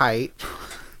on a kite.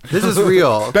 This is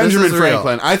real. Benjamin This is real.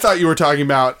 Franklin. I thought you were talking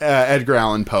about Edgar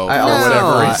Allan Poe I for also whatever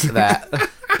thought reason. that.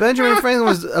 Benjamin Franklin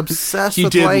was obsessed He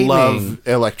with did lightning. love Like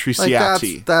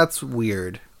electricity. that's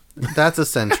weird. That's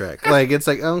eccentric. Like it's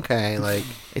like okay, like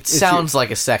It sounds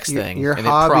like a sex thing. your and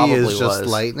hobby it probably is just was.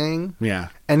 lightning. Yeah.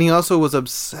 And he also was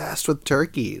obsessed with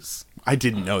turkeys. I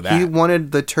didn't know that. He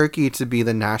wanted the turkey to be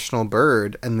the national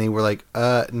bird, and they were like,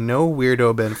 no,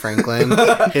 weirdo Ben Franklin.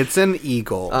 It's an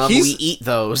eagle. We He's- eat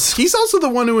those. He's also the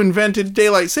one who invented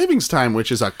daylight savings time,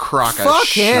 which is a crock of Fuck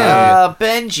shit. him.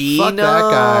 Benji, Fuck no.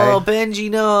 that guy. Benji,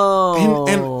 no.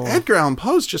 And Edgar Allan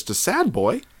Poe's just a sad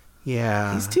boy.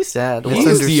 Yeah. He's too sad. It's He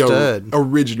is the understood.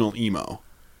 original emo.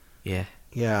 Yeah.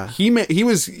 Yeah. He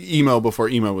was emo before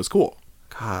emo was cool.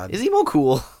 God. Is emo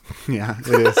cool? Yeah, it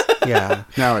is. Yeah.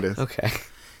 Now it is. Okay.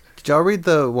 Did y'all read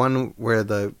the one where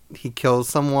he kills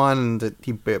someone and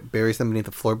he buries them beneath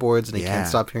the floorboards and he Yeah. can't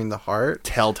stop hearing the heart?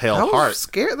 Telltale That was Heart.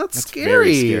 scary. That's scary.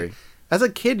 very scary. As a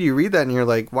kid, you read that and you're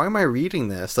like, why am I reading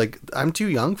this? Like, I'm too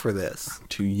young for this.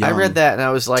 Too young. I read that and I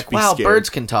was like, be wow, scared. birds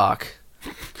can talk.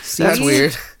 That's See?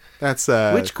 weird. That's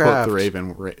Witchcraft. Quote the Raven.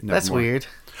 Never That's mind. weird.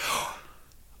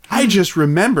 I just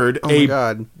remembered Oh my a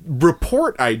God.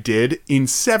 report I did in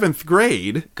 7th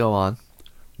grade Go on.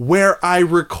 where I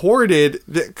recorded,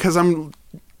 because I'm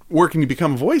working to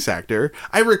become a voice actor,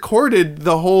 I recorded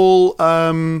the whole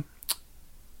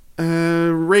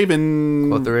Raven.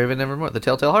 Quote the Raven Nevermore. The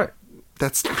Telltale Heart.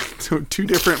 That's two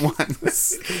different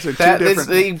ones. Those are two That is,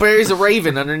 different. he buries a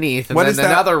raven underneath, and What then is that?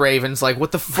 another raven's like,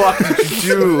 "What the fuck did you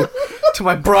do to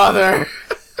my brother?"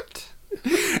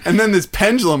 And then this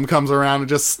pendulum comes around and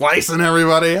just slicing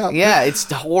everybody up. Yeah,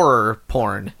 it's horror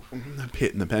porn. I'm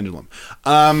hitting the pendulum.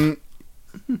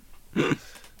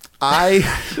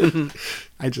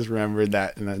 I just remembered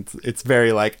that, and it's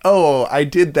very like, oh, I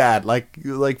did that. Like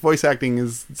voice acting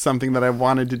is something that I've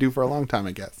wanted to do for a long time,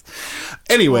 I guess.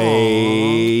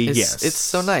 Anyway, yes, It's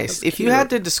so nice. If you had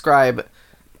to describe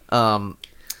to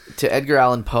Edgar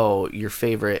Allan Poe your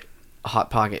favorite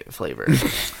Hot Pocket flavor,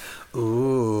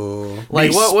 Ooh. like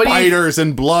Be what do you? spiders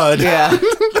and blood. Yeah,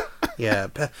 Yeah,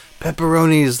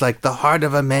 pepperoni is like the heart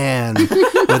of a man,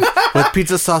 with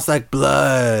pizza sauce like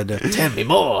blood, tell me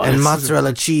more. and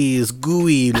mozzarella cheese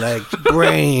gooey like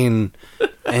brain,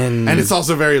 and And it's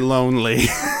also very lonely.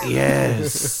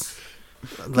 yes,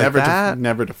 like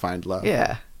never to find love.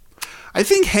 Yeah, I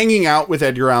think hanging out with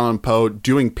Edgar Allan Poe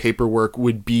doing paperwork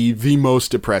would be the most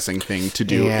depressing thing to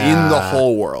do in the Yeah.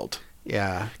 whole world.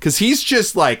 Yeah, Because he's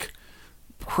just like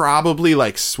probably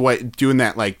like doing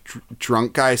that like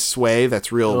drunk guy sway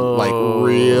that's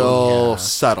real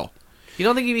subtle. you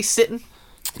don't think you'd be sitting?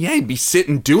 Yeah, he'd be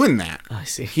sitting doing that. I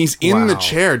see. He's in the Wow.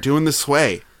 chair doing the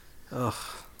sway.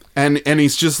 And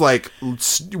he's just like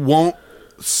won't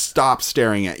stop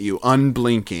staring at you,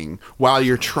 unblinking, while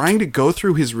you're trying to go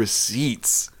through his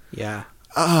receipts. yeah.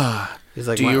 He's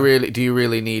like, Do you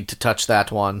really need to touch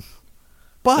that one?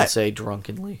 But Let's say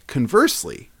drunkenly.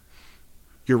 conversely,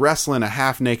 you're wrestling a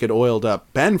half-naked,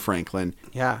 oiled-up Ben Franklin,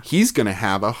 Yeah. he's going to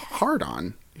have a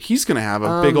hard-on. He's going to have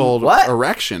a big old what?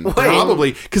 erection.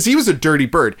 Probably, because he was a dirty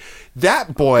bird.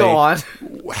 That boy Go on.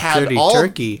 had Dirty all...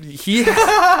 turkey. He,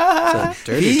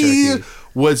 Dirty he turkey.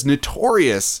 was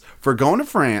notorious for going to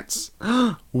France,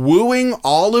 wooing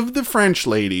all of the French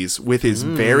ladies with his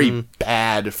very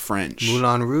bad French.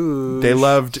 Moulin Rouge. They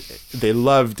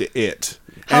loved it.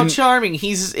 How And- charming.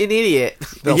 He's an idiot,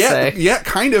 they'll yeah, say. yeah,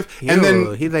 kind of. Yo, And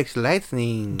then he likes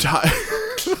lightning.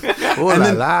 and la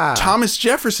then la. Thomas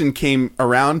Jefferson came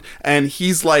around, and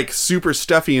he's like super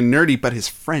stuffy and nerdy, but his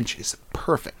French is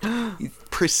perfect.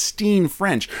 Pristine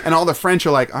French. And all the French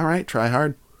are like, all right, try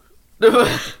hard.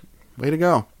 Way to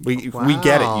go. We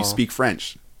get it. Wow. You speak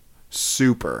French.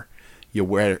 Super. You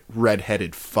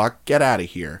red-headed fuck. Get out of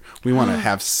here. We want to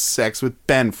have sex with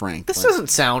Ben Franklin. This doesn't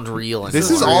sound real. This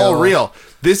is all real.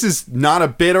 This is not a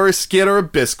bit or a skit or a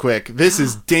bisquick. This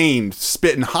is Dane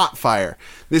spitting hot fire.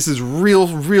 This is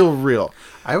real, real, real.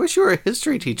 I wish you were a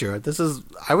history teacher.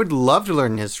 I would love to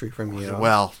learn history from you.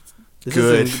 Well, this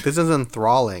good. This is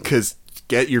enthralling. Because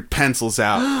get your pencils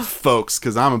out, folks,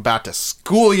 because I'm about to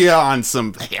school you on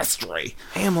some history.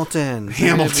 Hamilton.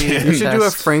 Hamilton. You should do a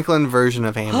Best. Franklin version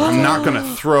of Hamilton. I'm not going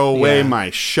to throw away Yeah. my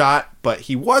shot, but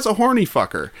he was a horny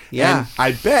fucker. Yeah. And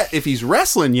I bet if he's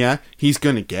wrestling you, he's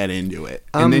going to get into it.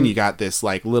 And then you got this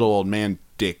like little old man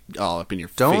dick all up in your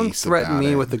Don't face. threaten about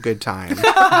me it. with a good time,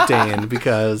 Dan,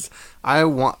 because I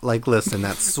want, listen,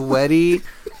 that sweaty,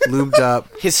 lubed up,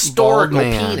 Historical bald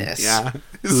man penis. Yeah.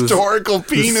 Historical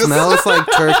who penis. smells like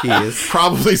turkeys.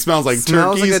 Probably smells like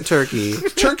Smells turkeys. like a turkey.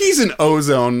 Turkey's in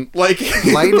ozone. Like,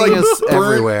 Lightning like is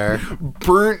everywhere.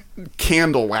 Burnt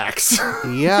candle wax.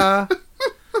 Yeah.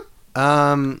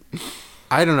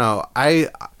 I don't know.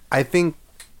 I think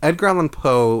Edgar Allan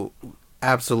Poe,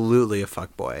 absolutely a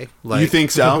fuckboy. Like, You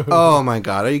think so? Oh my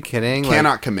god, are you kidding? Like,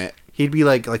 Cannot commit. he'd be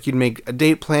like you'd make a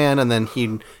date plan and then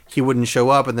he wouldn't show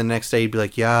up and the next day he'd be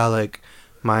like, yeah, like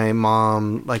my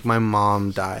mom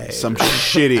died. Some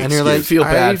shitty And you're excuse. like, Feel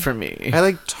bad I- for me. I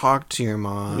like talked to your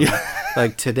mom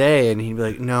like today, and he'd be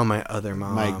like, no, my other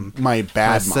mom, my my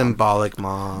bad mom. symbolic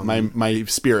mom, My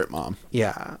spirit mom.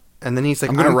 yeah. And then he's like,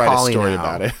 I'm gonna write Polly a story now.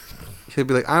 about it. He'd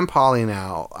be like, I'm Polly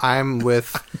now. I'm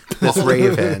with this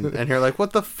Raven. And you're like,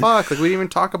 what the fuck? Like, we didn't even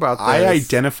talk about this. I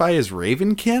identify as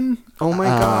Ravenkin. Oh my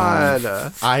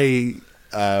god. I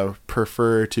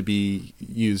prefer to be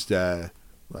used.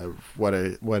 What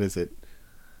is it?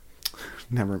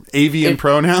 Never. Avian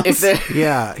pronouns. If they-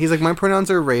 Yeah. He's like, my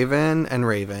pronouns are Raven and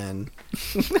Raven.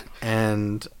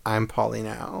 And I'm Polly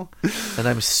now. and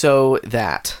I'm so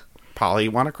that. Polly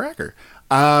want a cracker.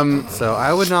 So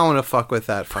I would not want to fuck with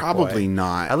that fuckboy. Probably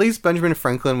not. At least Benjamin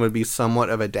Franklin would be somewhat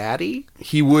of a daddy.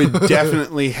 He would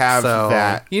definitely have So-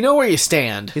 that. You know where you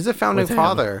stand. He's a founding With him.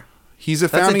 father. He's a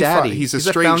That's a founding daddy. He's a He's a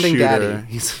straight founding shooter. daddy.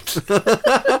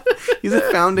 He's a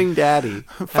founding daddy.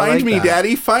 I Find like me, that.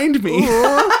 daddy. Find me.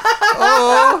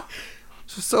 Oh,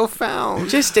 so found.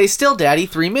 Just stay still, Daddy.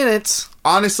 3 minutes.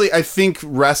 Honestly, I think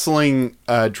wrestling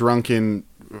drunken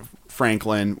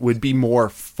Franklin would be more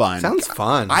fun. Sounds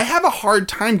fun. I have a hard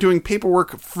time doing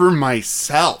paperwork for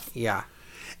myself. Yeah.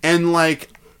 And like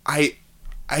I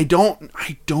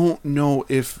don't know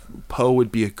if Poe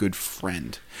would be a good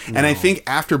friend. And I think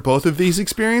after both of these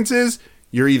experiences,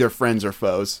 you're either friends or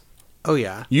foes. Oh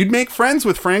yeah. You'd make friends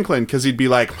with Franklin because he'd be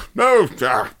like, "No,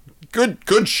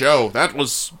 good show. That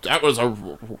was a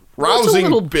rousing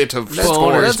little bit of Let's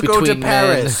sport. go- Let's go to between men.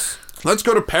 Paris. Let's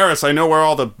go to Paris. I know where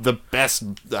all the best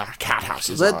cat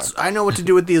houses are. I know what to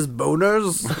do with these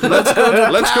boners. Let's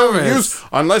go Paris. use,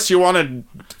 unless you want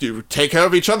to take care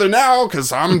of each other now,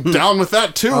 because I'm down with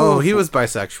that too. Oh, he was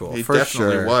bisexual. He for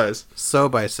definitely sure. was. So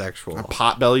bisexual.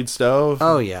 Pot-bellied stove.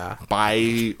 Oh yeah.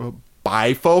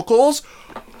 Bifocals.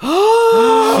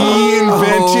 He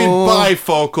invented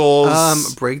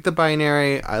bifocals. Break the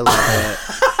binary. I love it.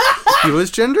 He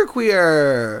was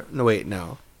genderqueer. No, wait,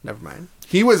 no. Never mind.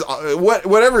 He was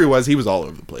whatever he was all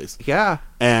over the place. Yeah.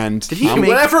 And Did he I'm- make-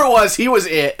 Whatever it was, he was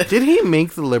it. Did he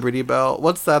make the Liberty Bell?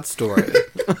 What's that story?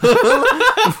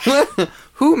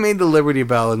 Who made the Liberty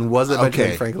Bell, and was it Benjamin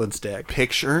Okay. Franklin's dick?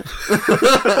 picture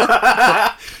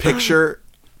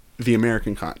the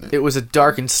American continent It was a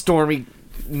dark and stormy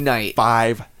night.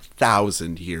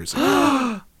 5,000 years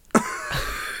ago.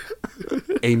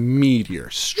 A meteor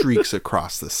streaks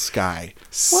across the sky,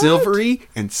 silvery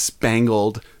and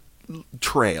spangled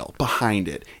trail behind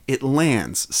it. It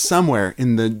lands somewhere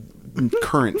in the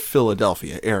current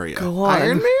Philadelphia area. Go on.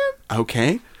 Iron Man?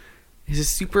 Okay? Is a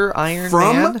super Iron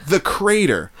From Man? the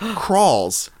crater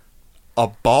crawls a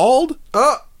bald,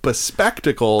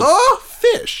 bespectacled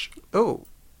fish. Oh.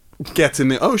 gets in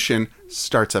the ocean,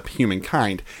 starts up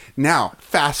humankind. Now,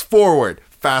 fast forward.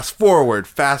 Oh.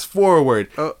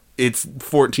 It's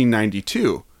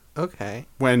 1492 Okay.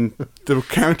 when the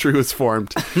country was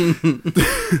formed from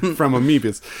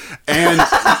amoebas. And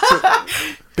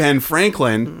Ben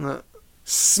Franklin,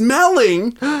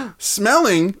 smelling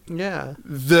Yeah.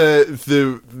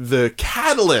 the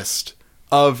catalyst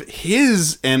of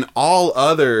his and all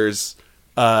others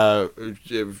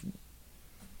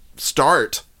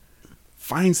start,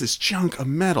 finds this chunk of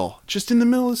metal just in the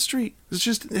middle of the street. It's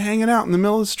just hanging out in the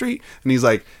middle of the street. And he's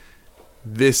like,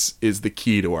 this is the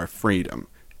key to our freedom.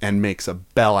 And makes a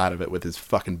bell out of it with his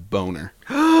fucking boner.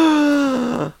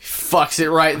 Fucks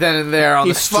it right then and there on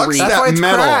the street. That's why it's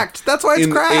cracked. That's why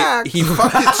it's cracked. He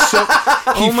fucked it so...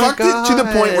 He my fucked it to the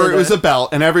point where it was a bell.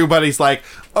 And everybody's like,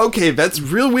 okay, that's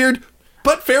real weird,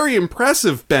 but very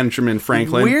impressive, Benjamin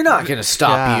Franklin. We're not gonna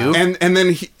stop Yeah. you. And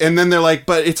then they're like,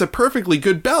 but it's a perfectly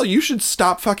good bell. You should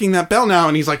stop fucking that bell now.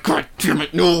 And he's like, God damn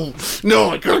it, no,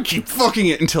 I gotta keep fucking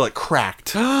it until it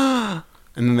cracked. And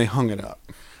then they hung it up.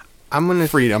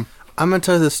 Freedom. I'm gonna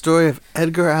tell you the story of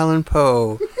Edgar Allan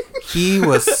Poe. He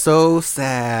was so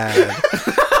sad.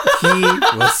 He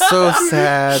was so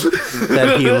sad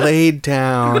that he laid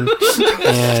down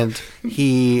and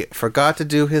he forgot to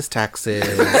do his taxes.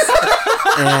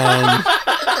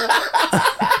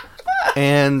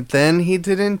 And then he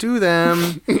didn't do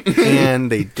them, and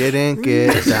they didn't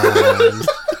get done.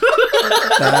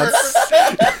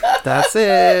 That's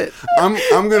it.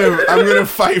 I'm gonna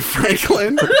fight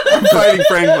Franklin. I'm fighting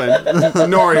Franklin.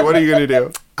 Nori, what are you gonna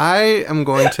do? I am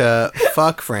going to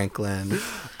fuck Franklin.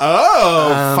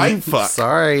 Oh, fight fuck.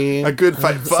 Sorry. A good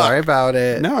fight fuck. Sorry about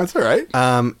it. No, it's all right.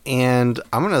 And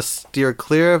I'm gonna steer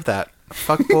clear of that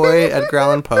fuckboy Edgar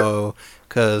Allan Poe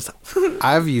because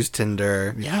I've used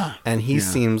Tinder. Yeah. And he Yeah.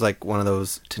 seems like one of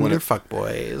those Tinder What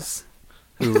fuckboys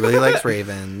who really likes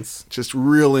ravens. Just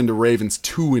real into ravens,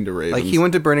 too into ravens. Like he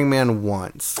went to Burning Man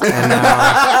once, and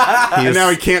now and now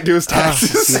he can't do his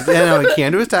taxes. he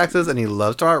can't do his taxes, and he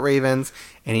loves to art ravens,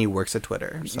 and he works at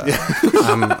Twitter. So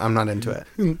I'm not into it.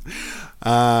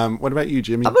 What about you,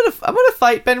 Jimmy? I'm gonna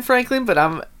fight Ben Franklin, but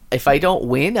if I don't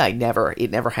win, it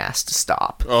never has to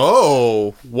stop.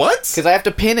 Oh, what? Because I have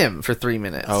to pin him for 3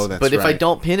 minutes. Oh, that's But if I right.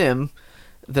 don't pin him,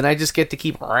 then I just get to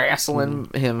keep wrestling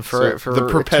him for the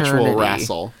perpetual eternity.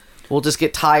 wrestle. We'll just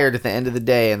get tired at the end of the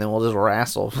day, and then we'll just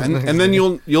wrestle. And then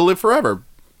you'll live forever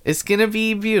It's gonna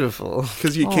be beautiful.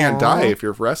 because you can't die if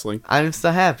you're wrestling. I'm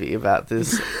so happy about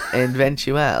this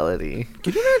eventuality.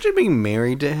 Can you imagine being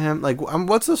married to him? Like,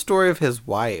 what's the story of his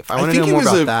wife? I want to know he more was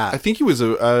about a, that. I think he was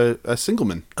a single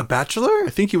man. A bachelor? I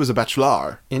think he was a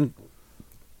bachelor.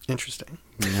 Interesting.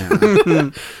 Yeah.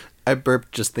 I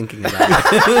burped just thinking about it.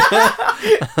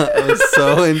 I was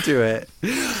so into it.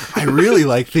 I really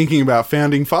like thinking about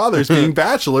founding fathers being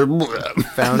bachelor.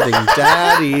 Founding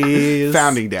daddies.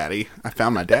 Founding daddy. I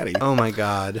found my daddy. Oh my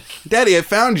god. Daddy, I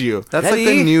found you. That's like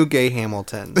the new gay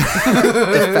Hamilton.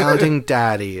 The founding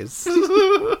daddies.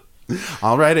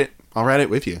 I'll write it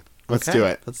with you. Let's do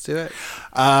it. Let's do it.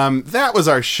 That was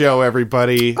our show,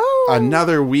 everybody. Oh.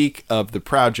 Another week of the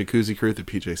Proud Jacuzzi Crew, the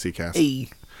PJC Cast. Hey.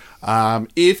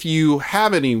 If you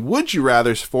have any would you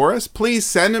rathers for us, please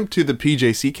send them to the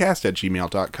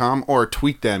pjccast@gmail.com or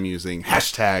tweet them using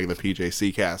hashtag the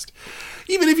PJCcast.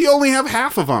 Even if you only have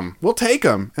half of them, we'll take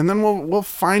them, and then we'll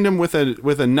find them with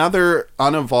another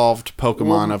unevolved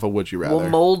Pokemon of a would you rather. We'll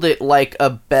mold it like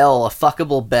a bell, a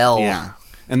fuckable bell, Yeah,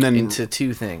 and then into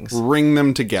two things. ring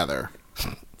them together,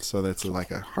 so that's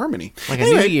like a harmony, Like a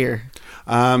new year.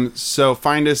 So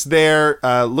find us there.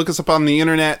 Look us up on the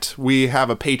internet. We have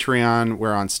a Patreon.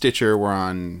 We're on Stitcher. We're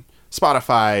on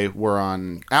Spotify. We're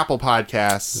on Apple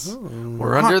Podcasts.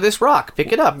 We're under this rock.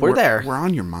 Pick it up. We're there. We're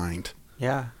on your mind.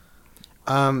 Yeah.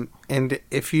 And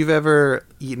if you've ever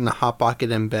eaten a Hot Pocket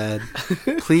in bed,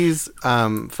 please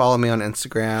follow me on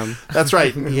Instagram. That's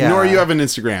right. Yeah. Nor you have an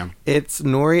Instagram. It's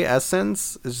Nori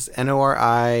Essence. It's just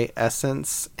Nori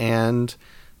Essence, and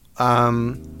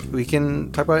we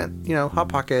can talk about Hot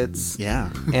Pockets. Yeah.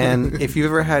 And if you've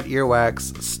ever had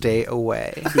earwax, stay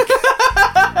away.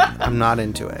 I'm not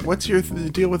into it. What's your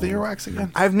deal with the earwax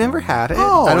again? I've never had it.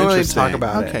 Oh, I don't really interesting. talk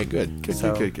about Okay, it. good. Good,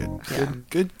 So, good, good, good.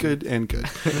 yeah. Good, and good.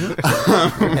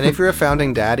 And if you're a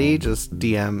founding daddy, just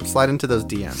slide into those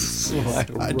DMs.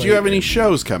 Do you have any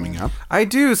shows coming up? I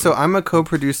do. So I'm a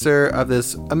co-producer of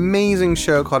this amazing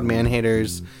show called Man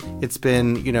Haters. It's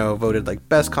been, voted like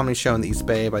best comedy show in the East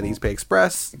Bay by the East Bay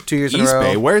Express 2 years in a East row.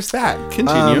 Bay. Where's that?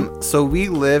 Continue. So we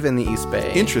live in the East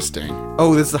Bay. Interesting.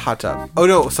 Oh, this is a hot tub. Oh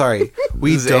no, sorry.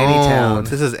 We This is don't Anytown.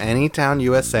 This is Anytown,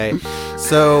 USA.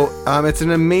 So it's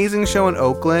an amazing show in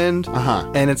Oakland,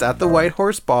 and it's at the White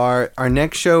Horse Bar. Our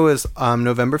next show is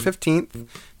November 15th.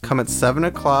 Come at 7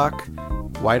 o'clock,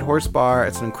 White Horse Bar.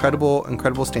 It's an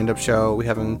incredible stand-up show. We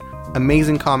have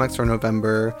amazing comics for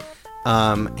November,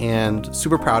 and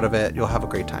super proud of it. You'll have a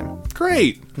great time.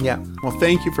 Great. Yeah. Well,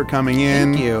 thank you for coming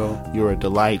in. Thank you. You're a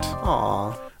delight.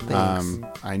 Aw, thanks.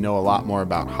 I know a lot more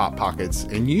about Hot Pockets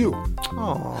and you.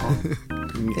 Aw,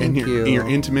 and thank you. your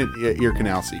intimate ear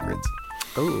canal secrets.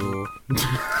 Ooh.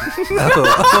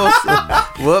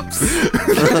 Oh, whoops.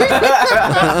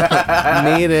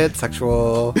 Made it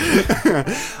sexual.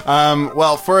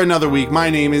 Well, for another week, my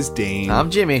name is Dane.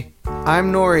 I'm Jimmy.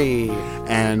 I'm Nori.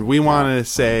 And we want to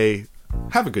say,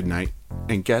 have a good night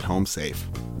and get home safe.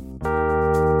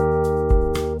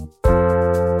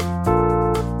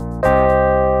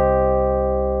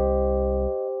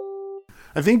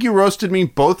 I think you roasted me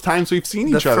both times we've seen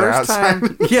each other outside.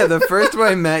 The first time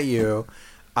I met you,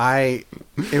 it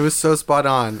was so spot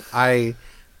on. I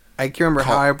can't remember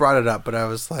how I brought it up, but I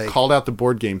was like, called out the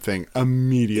board game thing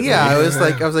immediately. Yeah, I was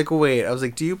like, wait. I was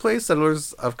like, do you play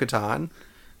Settlers of Catan?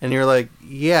 And you're like,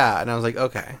 yeah. And I was like,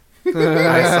 okay.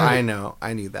 I know.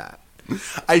 I knew that.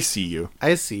 I see you.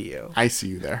 I see you. I see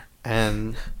you there.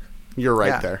 And you're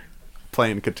right there,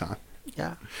 playing Catan.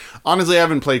 Yeah. Honestly, I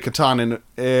haven't played Catan in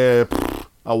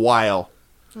a while.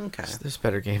 Okay. There's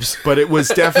better games. But it was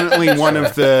definitely one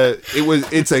of the.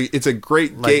 It's a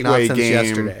great like gateway not since game.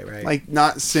 Yesterday, right? Like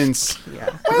not since. Yeah.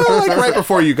 Well, like right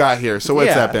before you got here. So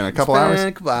what's that been? A couple hours?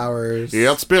 A couple hours.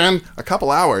 Yeah, it's been a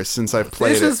couple hours since I've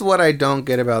played This it. is what I don't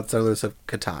get about Settlers of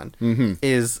Catan. Mm-hmm.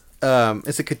 Is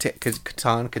it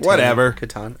Catan? Whatever.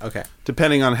 Catan. Okay.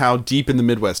 Depending on how deep in the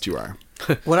Midwest you are.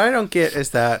 What I don't get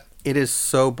is that it is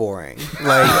so boring.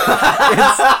 Like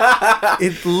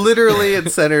it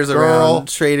centers around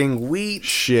trading wheat,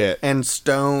 shit, and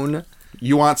stone.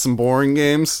 You want some boring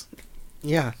games?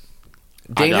 Yeah.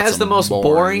 Dane has the most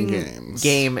boring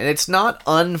game, and it's not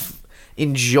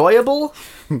enjoyable,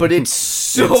 but it's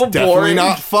so it's definitely boring.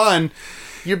 Not fun.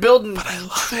 You're building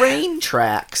train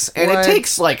tracks, and it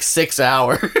takes like 6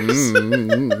 hours.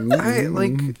 I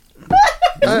like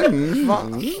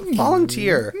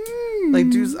volunteer.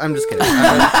 Like, dudes, I'm just kidding.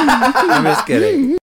 I'm just kidding.